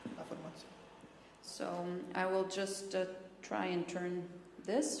la formazione. So I will just try and turn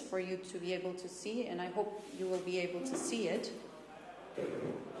this for you to be able to see, and I hope you will be able to see it.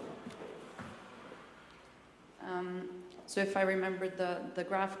 So if I remember the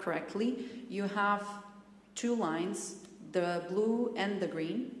graph correctly, you have two lines, the blue and the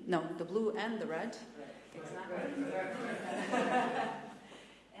green. No, the blue and the red. Exactly.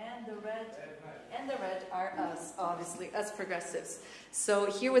 And the red are us, obviously, us progressives. So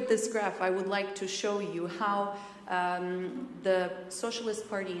here with this graph, I would like to show you how the Socialist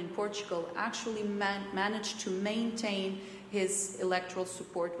Party in Portugal actually managed to maintain his electoral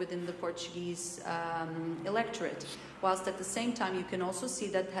support within the Portuguese electorate, whilst at the same time you can also see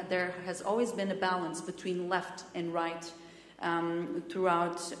that there has always been a balance between left and right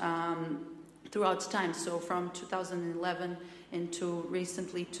throughout time. So from 2011 into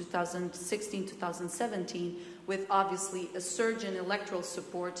recently 2016, 2017, with obviously a surge in electoral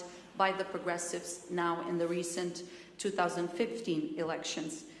support by the progressives now in the recent 2015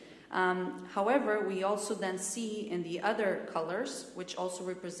 elections. However, we also then see in the other colors, which also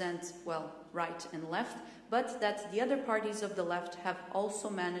represent, well, right and left, but that the other parties of the left have also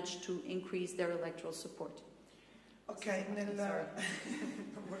managed to increase their electoral support. Ok,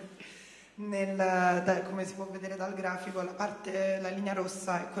 come si può vedere dal grafico, la linea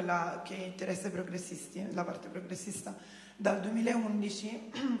rossa è quella che interessa i progressisti, la parte progressista, dal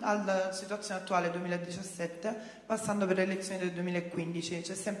 2011 alla situazione attuale 2017, passando per le elezioni del 2015.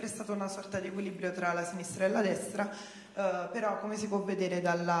 C'è sempre stata una sorta di equilibrio tra la sinistra e la destra, però come si può vedere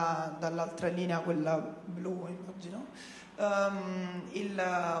dall'altra linea, quella blu immagino,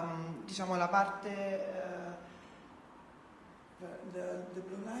 diciamo la parte the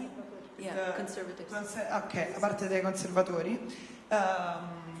blue line? Yeah, conservatives. Ok, la parte dei conservatori,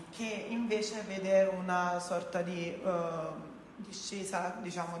 che invece vede una sorta di discesa,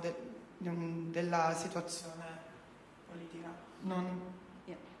 diciamo, della situazione politica.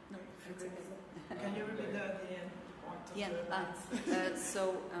 Yeah, no, Can you repeat the point? Yeah.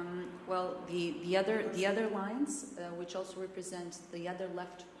 Well, the other lines, which also represent the other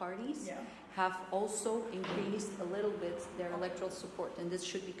left parties, Yeah. have also increased a little bit their electoral support, and this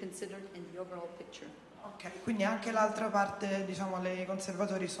should be considered in the overall picture. Ok, quindi anche l'altra parte, diciamo, i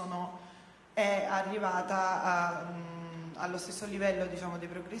conservatori è arrivata allo stesso livello, diciamo, dei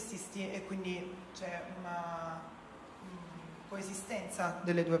progressisti, e quindi c'è una coesistenza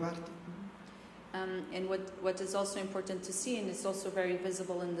delle due parti. And what is also important to see, and it's also very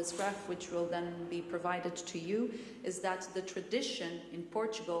visible in this graph, which will then be provided to you, is that the tradition in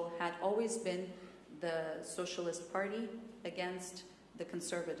Portugal had always been the Socialist Party against the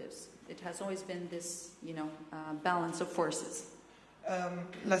conservatives. It has always been this, balance of forces.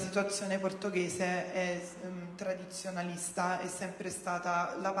 La situazione portoghese è tradizionalista, è sempre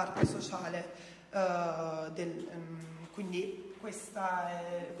stata la parte sociale, quindi questo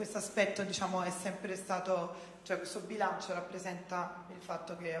aspetto, diciamo, è sempre stato, cioè questo bilancio rappresenta il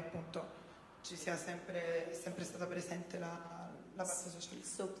fatto che appunto ci sia è sempre stata presente la parte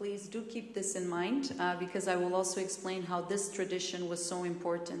socialista. So please do keep this in mind, because I will also explain how this tradition was so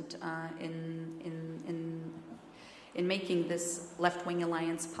important in making this left-wing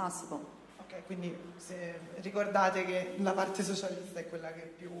alliance possible. Ok, quindi ricordate che la parte socialista è quella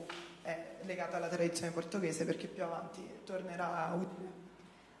che più è legata alla tradizione portoghese, perché più avanti tornerà utile.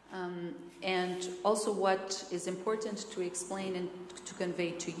 And also what is important to explain and to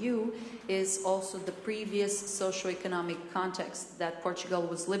convey to you is also the previous socio-economic context that Portugal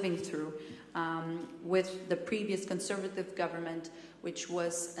was living through with the previous conservative government, which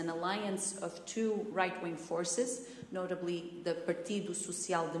was an alliance of two right-wing forces, notably the Partido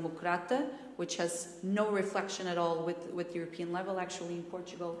Social Democrata, which has no reflection at all with European level. Actually, in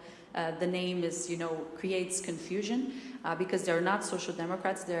Portugal, the name is, creates confusion because they're not social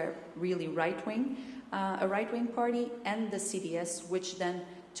democrats, they're really right-wing, a right-wing party, and the CDS, which then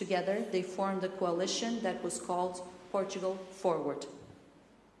together they formed a coalition that was called Portugal Forward.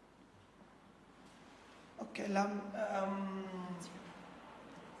 Ok, la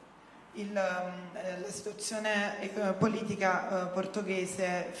situazione politica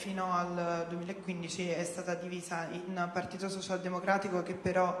portoghese fino al 2015 è stata divisa in Partito Socialdemocratico, che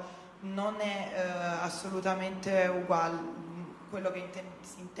però non è assolutamente uguale a quello che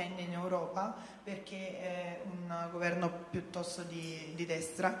si intende in Europa, perché è un governo piuttosto di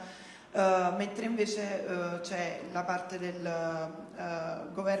destra. mentre invece c'è la parte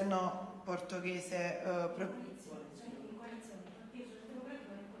del governo portoghese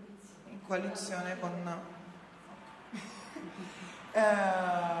in coalizione con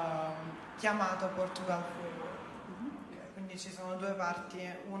chiamato Portugal Forward. Quindi ci sono due parti,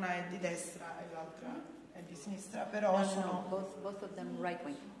 una è di destra e l'altra è di sinistra, però sono both of them right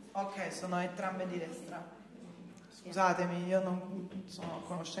wing. ok, sono entrambe di destra. Scusatemi, io non sono a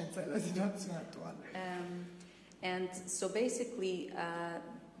conoscenza della situazione attuale. And so basically,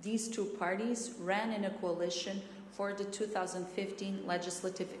 these two parties ran in a coalition for the 2015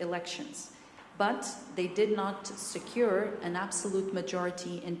 legislative elections, but they did not secure an absolute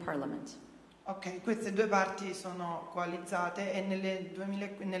majority in parliament. Ok, queste due parti sono coalizzate e nelle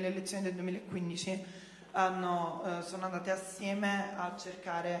elezioni del 2015 sono andate assieme a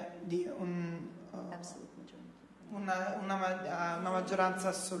cercare di una maggioranza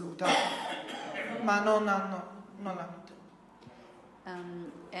assoluta, ma non l'hanno ottenuto.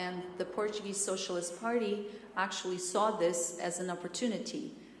 And the Portuguese Socialist Party actually saw this as an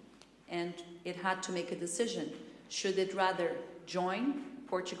opportunity, and it had to make a decision. Should it rather join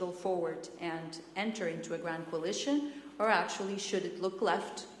Portugal Forward and enter into a grand coalition, or actually should it look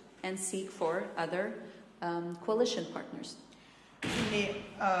left and seek for other coalition partners? Quindi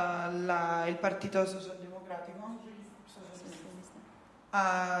il Partito Socialdemocratico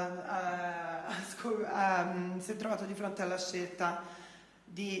si è trovato di fronte alla scelta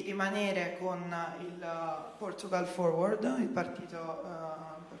di rimanere con il Portugal Forward, il partito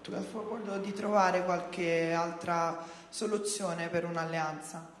Portugal Forward, o di trovare qualche altra soluzione per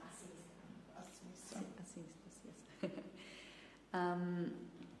un'alleanza. A sinistra.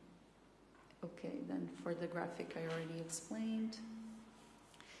 Okay, then for the graphic I already explained.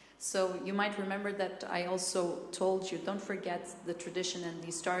 So you might remember that I also told you, don't forget the tradition and the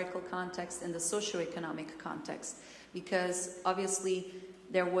historical context and the socio-economic context, because obviously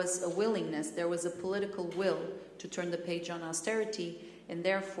there was a willingness, there was a political will to turn the page on austerity, and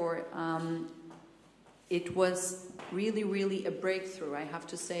therefore it was really a breakthrough, I have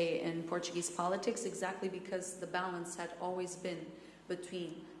to say, in Portuguese politics, exactly because the balance had always been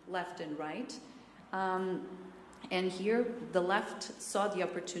between left and right. And here, the left saw the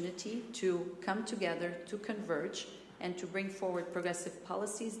opportunity to come together, to converge, and to bring forward progressive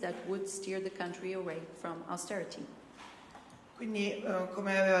policies that would steer the country away from austerity. Quindi,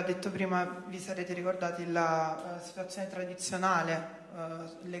 come aveva detto prima, vi sarete ricordati la situazione tradizionale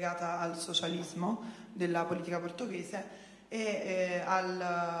legata al socialismo della politica portoghese e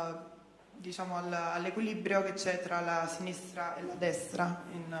all'equilibrio che c'è tra la sinistra e la destra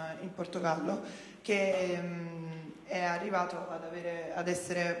in Portogallo, che è arrivato ad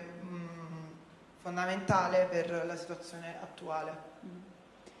essere fondamentale per la situazione attuale.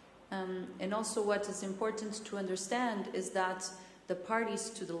 And also what is important to understand is that the parties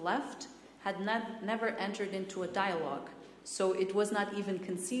to the left had never entered into a dialogue. So it was not even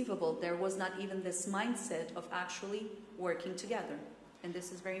conceivable, there was not even this mindset of actually working together. And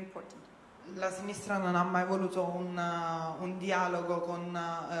this is very important. La sinistra non ha mai voluto un dialogo con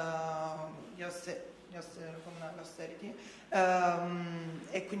l'austerity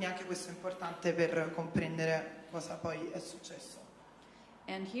e quindi anche questo è importante per comprendere cosa poi è successo.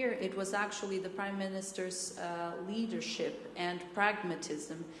 And here it was actually the Prime Minister's leadership and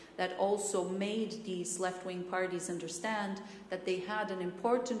pragmatism that also made these left-wing parties understand that they had an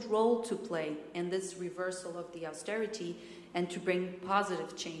important role to play in this reversal of the austerity and to bring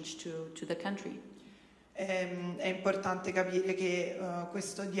positive change to the country. È importante capire che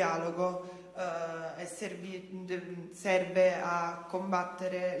questo dialogo serve a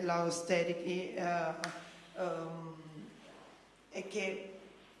combattere l'austerity e che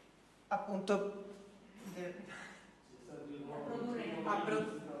appunto è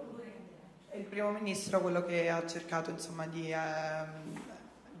il primo ministro quello che ha cercato insomma di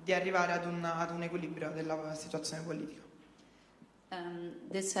arrivare ad un equilibrio della situazione politica.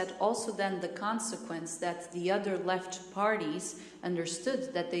 This had also then the consequence that the other left parties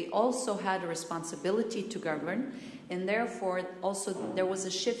understood that they also had a responsibility to govern, and therefore also there was a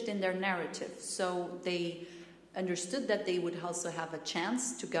shift in their narrative. So they understood that they would also have a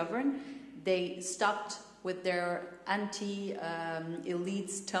chance to govern. They stopped with their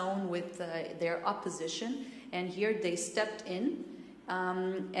anti-elites tone, with their opposition, and here they stepped in,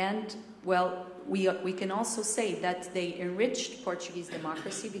 and well, we can also say that they enriched Portuguese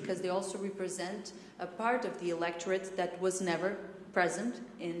democracy because they also represent a part of the electorate that was never present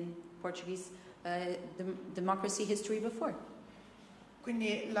in Portuguese democracy history before.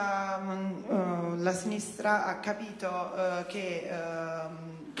 Quindi la sinistra ha capito che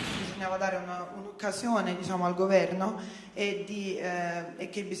bisogna bisognava dare un'occasione, diciamo, al governo e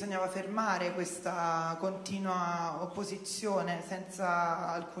che bisognava fermare questa continua opposizione senza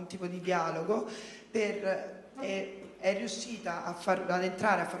alcun tipo di dialogo, è riuscita ad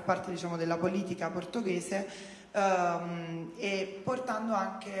entrare a far parte, diciamo, della politica portoghese, e portando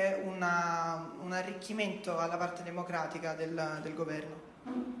anche un arricchimento alla parte democratica del governo.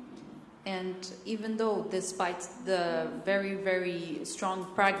 And even though, despite the very, very strong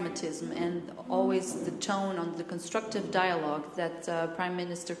pragmatism and always the tone on the constructive dialogue that Prime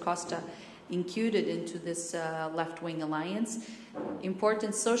Minister Costa included into this left-wing alliance,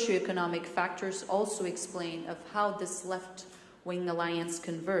 important socioeconomic factors also explain of how this left-wing alliance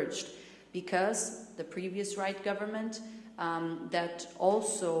converged, because the previous right government that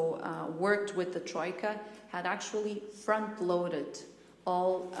also worked with the Troika had actually front-loaded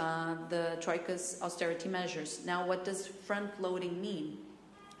all the Troika's austerity measures. Now, what does front-loading mean?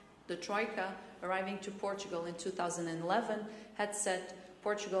 The Troika, arriving to Portugal in 2011, had said,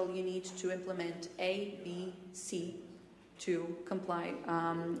 Portugal, you need to implement A, B, C to comply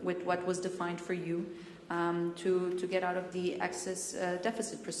with what was defined for you to get out of the excess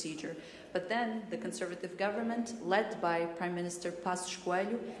deficit procedure. But then the Conservative government, led by Prime Minister Passos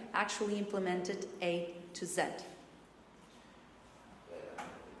Coelho, actually implemented A to Z.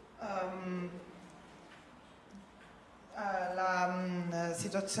 La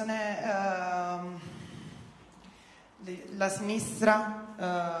situazione, la sinistra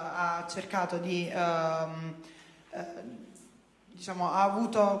ha cercato di, diciamo, ha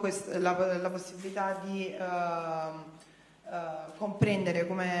avuto la possibilità di comprendere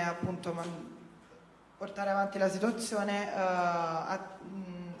come, appunto, portare avanti la situazione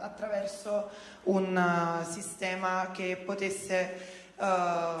attraverso un sistema che potesse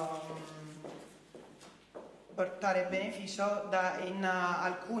portare beneficio in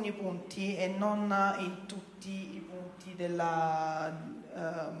alcuni punti e non in tutti i punti della,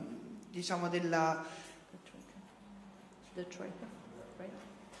 diciamo, della... The Troika, right?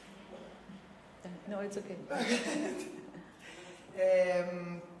 No, it's okay.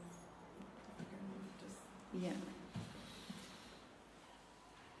 Yeah.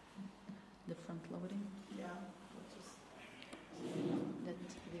 The front loading? Yeah. That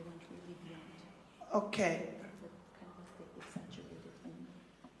they went really beyond. Ok. That kind of they exaggerated in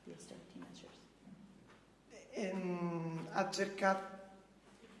the austerity measures. Ha cercato...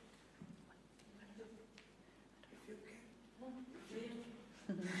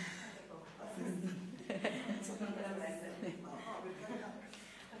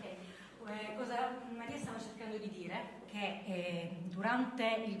 Cosa Maria stava cercando di dire? Che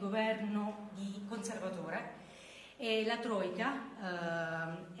durante il governo di conservatore la Troika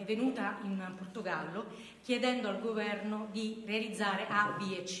è venuta in Portogallo chiedendo al governo di realizzare A,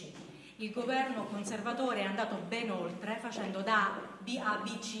 B e C. Il governo conservatore è andato ben oltre, facendo da B, A,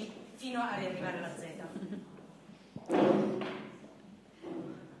 B, C fino ad arrivare alla Z.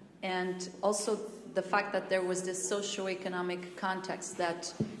 And also the fact that there was this socio-economic context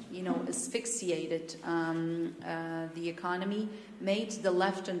that, you know, asphyxiated the economy made the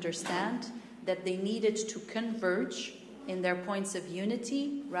left understand that they needed to converge in their points of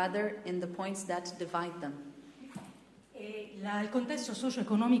unity rather in the points that divide them. Il contesto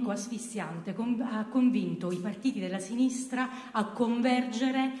socio-economico asfissiante ha convinto i partiti della sinistra a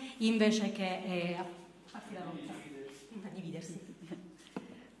convergere invece che a dividersi.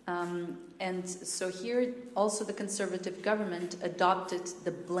 And so here also the Conservative government adopted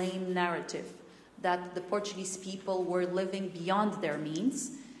the blame narrative that the Portuguese people were living beyond their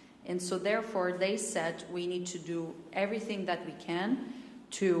means, and so therefore they said we need to do everything that we can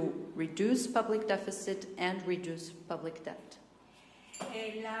to reduce public deficit and reduce public debt.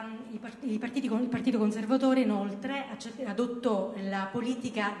 Il partito conservatore inoltre adottò la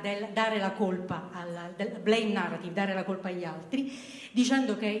politica del dare la colpa, del blame narrative, dare la colpa agli altri,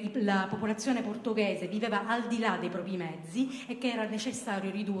 dicendo che la popolazione portoghese viveva al di là dei propri mezzi e che era necessario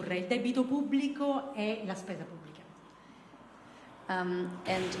ridurre il debito pubblico e la spesa pubblica.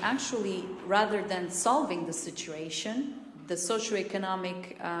 And actually, rather than solving the situation, the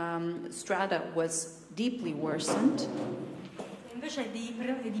socio-economic strata was deeply worsened. Invece di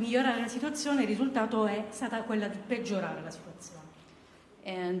migliorare la situazione, il risultato è stata quella di peggiorare la situazione.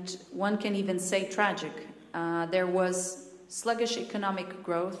 And one can even say tragic. There was sluggish economic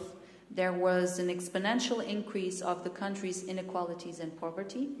growth. There was an exponential increase of the country's inequalities and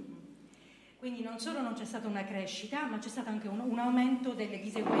poverty. Quindi non solo non c'è stata una crescita, ma c'è stato anche un aumento delle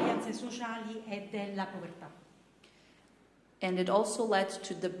diseguaglianze sociali e della povertà. And it also led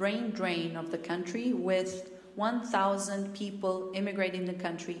to the brain drain of the country with 1,000 people immigrate in the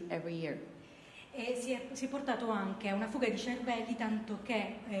country every year. E si è portato anche a una fuga di cervelli, tanto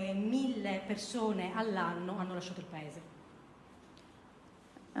che 1.000 persone all'anno hanno lasciato il paese.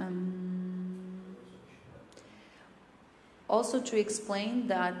 Also to explain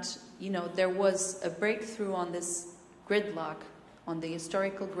that, there was a breakthrough on this gridlock, on the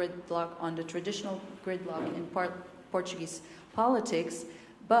historical gridlock, on the traditional gridlock in Portuguese politics,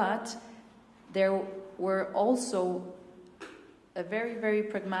 but there were also a very, very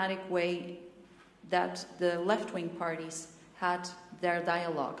pragmatic way that the left-wing parties had their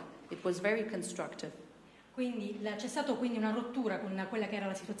dialogue. It was very constructive. Quindi c'è stata quindi una rottura con quella che era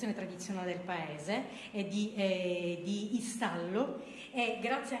la situazione tradizionale del paese e di installo, e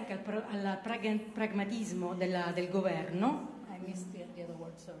grazie anche al pragmatismo del governo. I missed the other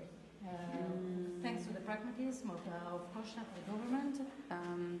word, sorry. Thanks to the pragmatism of the government.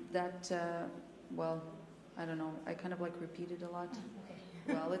 Well, I don't know. I kind of repeated a lot. Okay.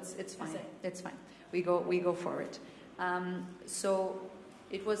 Well, it's fine. It's fine. We go for it. So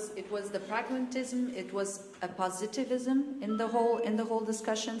it was the pragmatism. It was a positivism in the whole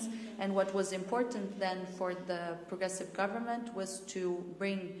discussions. And what was important then for the progressive government was to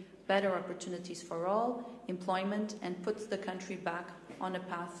bring better opportunities for all, employment, and put the country back on a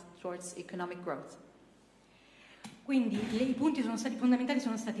path towards economic growth. Quindi i punti fondamentali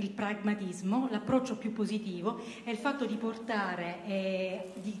sono stati il pragmatismo, l'approccio più positivo e il fatto di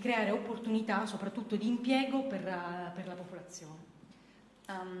di creare opportunità, soprattutto di impiego per la popolazione.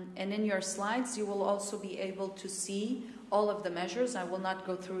 And in your slides you will also be able to see all of the measures. I will not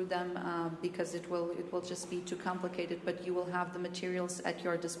go through them because it will just be too complicated, but you will have the materials at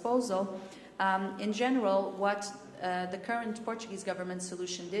your disposal. In general, what the current Portuguese government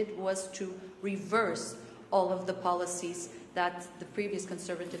solution did was to reverse all of the policies that the previous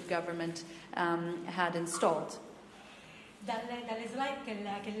conservative government had installed. Dalle slide che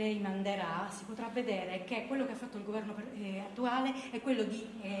lei manderà si potrà vedere che quello che ha fatto il governo attuale è quello di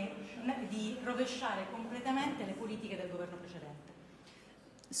rovesciare completamente le politiche del governo precedente.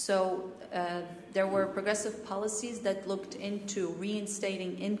 So there were progressive policies that looked into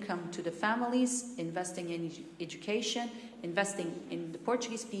reinstating income to the families, investing in education, investing in the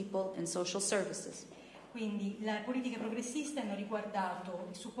Portuguese people, and social services. Quindi le politiche progressiste hanno riguardato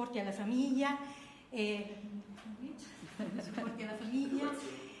i supporti alla famiglia,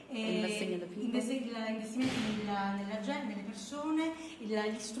 investimenti nelle persone,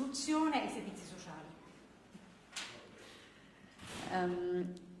 l'istruzione e i servizi sociali.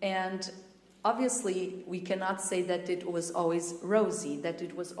 And obviously we cannot say that it was always rosy, that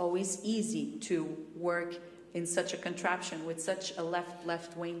it was always easy to work in such a contraption with such a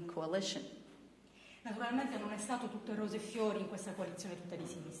left-wing coalition. Naturalmente non è stato tutto rose e fiori in questa coalizione tutta di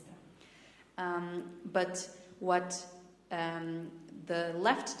sinistra. But what the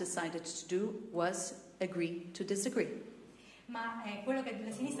left decided to do was agree to disagree. Ma quello che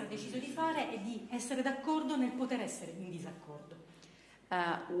la sinistra ha deciso di fare è di essere d'accordo nel poter essere in disaccordo.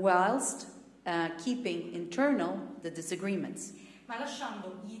 Whilst keeping internal the disagreements. Ma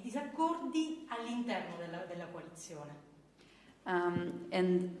lasciando i disaccordi all'interno della coalizione.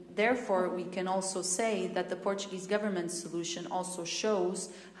 And therefore we can also say that the Portuguese government solution also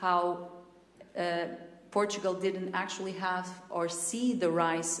shows how Portugal didn't actually have or see the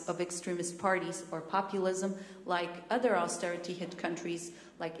rise of extremist parties or populism like other austerity-hit countries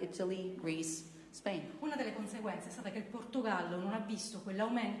like Italy, Greece, Spain. Una delle conseguenze è stata che il Portogallo non ha visto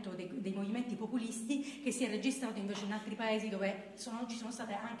quell'aumento dei movimenti populisti che si è registrato invece in altri paesi dove ci sono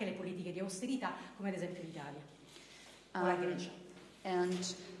state anche le politiche di austerità, come ad esempio l'Italia.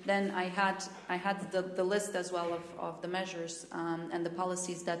 And then I had the list as well of the measures and the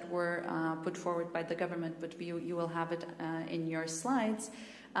policies that were put forward by the government, but you will have it in your slides.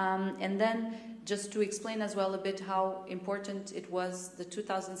 And then just to explain as well a bit how important it was the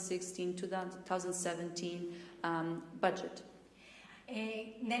 2016-2017 budget.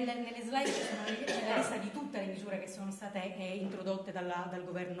 Nelle slide c'è la lista di tutte le misure che sono state introdotte dal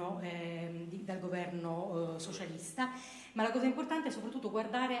governo socialista, ma la cosa importante è soprattutto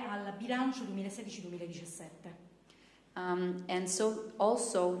guardare al bilancio 2016-2017. And so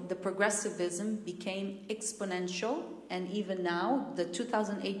also the progressivism became exponential, and even now the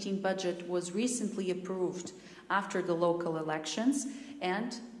 2018 budget was recently approved after the local elections,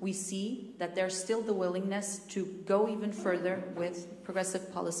 and we see that there's still the willingness to go even further with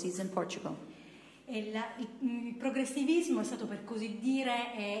progressive policies in Portugal. Il progressivismo è stato, per così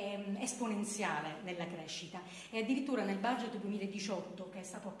dire, esponenziale nella crescita, e addirittura nel budget 2018, che è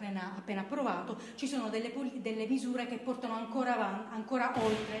stato appena approvato, ci sono delle misure che portano ancora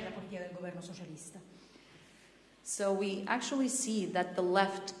oltre la politica del governo socialista. So we actually see that the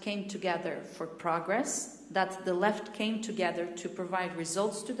left came together for progress, that the left came together to provide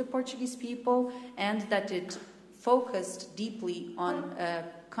results to the Portuguese people, and that it focused deeply on a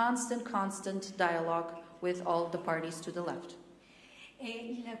constant dialogue with all the parties to the left.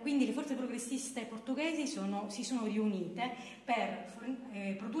 Quindi le forze progressiste portoghesi si sono riunite per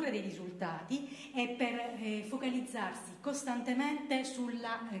produrre dei risultati e per focalizzarsi costantemente sul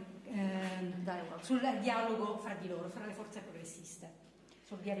dialogo fra di loro, fra le forze progressiste,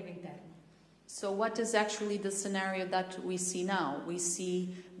 sul dialogo interno. So what is actually the scenario that we see now? We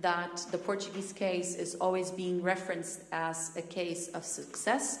see that the Portuguese case is always being referenced as a case of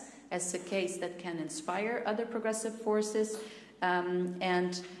success, as a case that can inspire other progressive forces,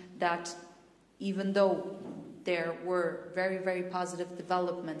 and that even though there were very positive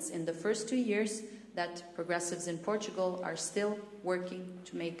developments in the first 2 years, that progressives in Portugal are still working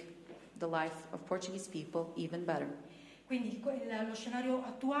to make the life of Portuguese people even better. Quindi lo scenario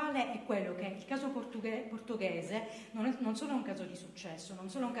attuale è quello che il caso portoghese non solo è un caso di successo, non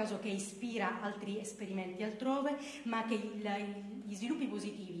solo è un caso che ispira altri esperimenti altrove, ma che gli sviluppi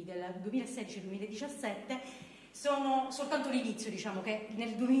positivi del 2016-2017 sono soltanto l'inizio, diciamo che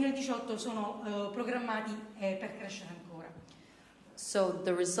nel 2018 sono programmati per crescere ancora. So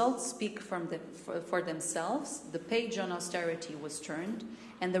the results speak for themselves. The page on austerity was turned,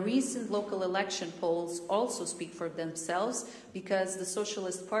 and the recent local election polls also speak for themselves, because the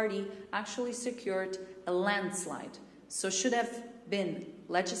Socialist Party actually secured a landslide. So should have been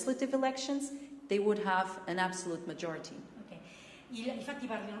legislative elections, they would have an absolute majority. I fatti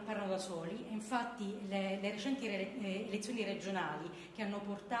parlano da soli, e infatti le recenti elezioni regionali che hanno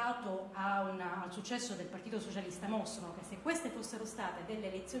portato al successo del Partito Socialista mostrano che se queste fossero state delle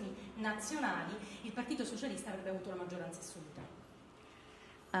elezioni nazionali, il Partito Socialista avrebbe avuto la maggioranza assoluta.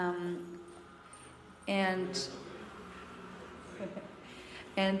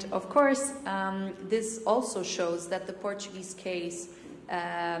 And of course, this also shows that the Portuguese case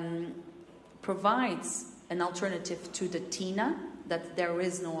provides an alternative to the TINA, that there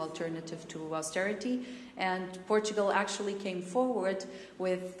is no alternative to austerity, and Portugal actually came forward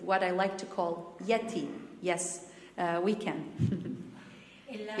with what I like to call Yeti. Yes, we can.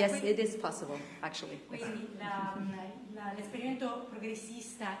 Yes, it is possible, actually. Quindi l'esperimento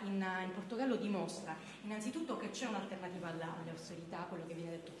progressista in Portogallo dimostra innanzitutto che c'è un'alternativa all'austerità, quello che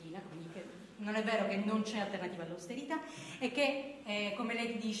viene detto Tina, quindi che non è vero che non c'è alternativa all'austerità, e che, come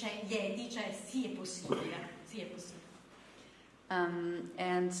lei dice, Yeti, cioè sì è possibile.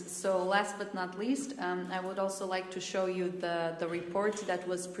 And so last but not least, I would also like to show you the report that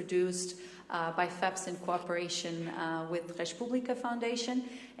was produced by FEPS in cooperation with Respublica Foundation.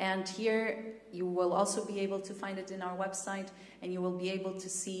 And here you will also be able to find it in our website, and you will be able to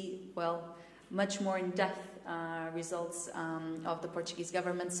see, well, much more in-depth results of the Portuguese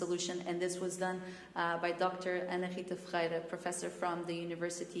government solution. And this was done by Dr. Ana Rita Ferreira, professor from the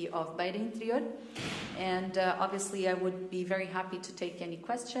University of Beira Interior. And obviously I would be very happy to take any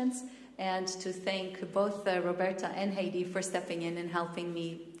questions, and to thank both Roberta and Heidi for stepping in and helping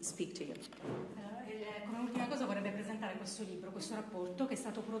me speak to you. Come ultima cosa vorrebbe presentare questo libro, questo rapporto che è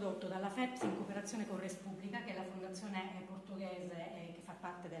stato prodotto dalla FEPS in cooperazione con Respublica, che è la fondazione portoghese che fa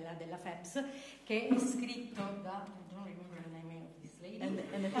parte della FEPS, che è scritto da, I don't remember the name of this lady, da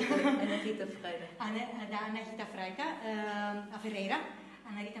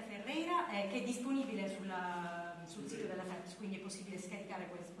Anahita Ferreira, che è disponibile sul sito della FEPS, quindi è possibile scaricare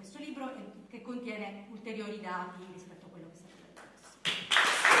questo libro, che contiene ulteriori dati rispetto a quello che è stato detto.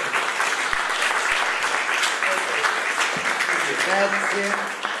 Grazie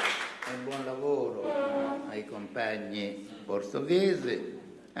e buon lavoro ai compagni portoghesi,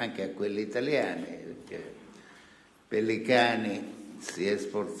 anche a quelli italiani, perché Pellicani si è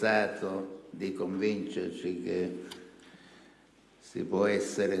sforzato di convincerci che si può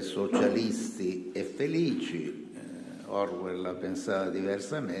essere socialisti e felici. Orwell la pensava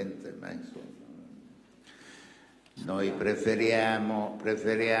diversamente, ma insomma noi preferiamo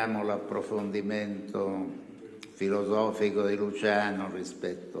l'approfondimento filosofico di Luciano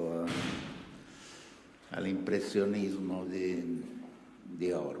rispetto all'impressionismo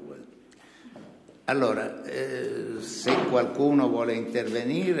di Orwell. Allora, se qualcuno vuole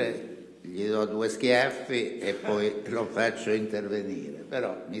intervenire, gli do 2 schiaffi e poi lo faccio intervenire,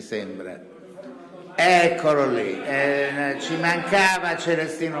 però mi sembra... Eccolo lì, ci mancava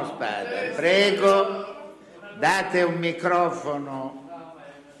Celestino Spada. Prego, date un microfono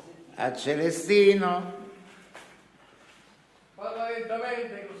a Celestino. Parla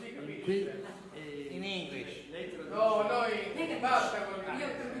lentamente così capisci. In English. No, noi basta con io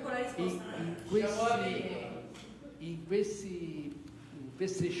traduco la risposta. in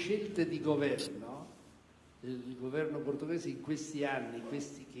queste scelte di governo, il governo portoghese in questi anni,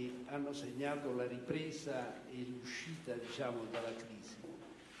 questi che hanno segnato la ripresa e l'uscita, diciamo, dalla crisi,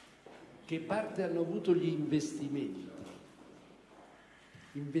 che parte hanno avuto gli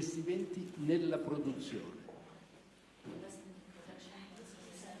investimenti nella produzione?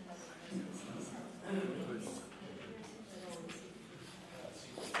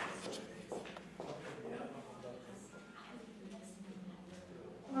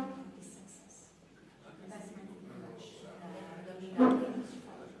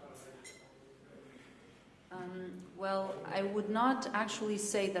 Well, I would not actually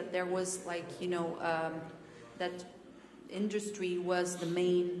say that there was like, that industry was the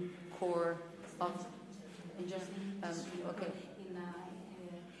main core of... okay.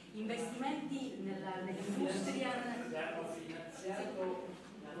 Investimenti nell'industria Hanno finanziato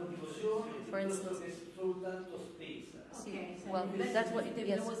la produzione, for instance, soltanto spesa. Okay, so well, that's what, there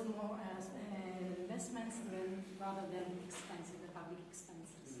yes. was more investments rather than expenses, the public expenses.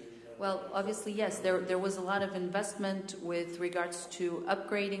 Well, obviously, yes, there was a lot of investment with regards to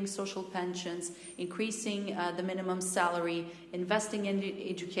upgrading social pensions, increasing the minimum salary, investing in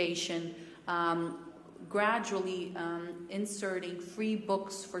education, gradually inserting free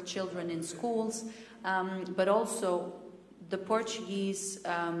books for children in schools, but also the Portuguese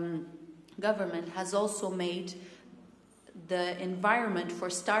government has also made the environment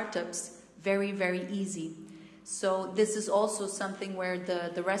for startups very, very easy. So this is also something where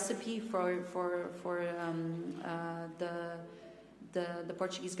the recipe for the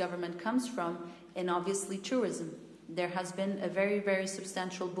Portuguese government comes from, and obviously tourism. There has been a very, very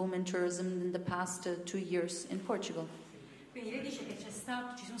substantial boom in tourism in the past 2 years in Portugal. Quindi lei dice che ci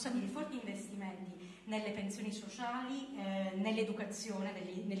sono stati dei forti investimenti nelle pensioni sociali, nell'educazione,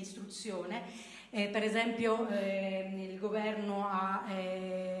 nell'istruzione. Per esempio il governo ha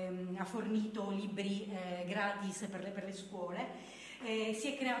fornito libri gratis per le scuole.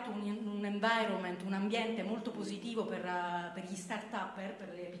 Si è creato un environment, un ambiente molto positivo per gli start-upper,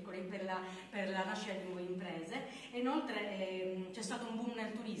 per la nascita di nuove imprese, e inoltre c'è stato un boom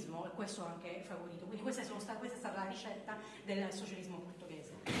nel turismo e questo ha anche favorito. Quindi questa è stata la ricetta del socialismo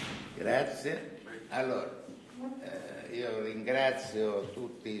portoghese. Grazie. Allora, io ringrazio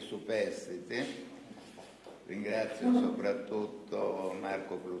tutti i superstiti, ringrazio soprattutto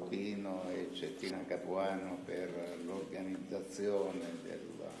Marco Plutino e Cettina Capuano per l'organizzazione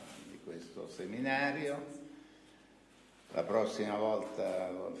di questo seminario. La prossima volta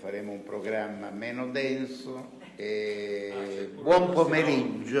faremo un programma meno denso e buon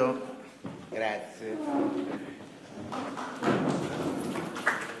pomeriggio. Grazie.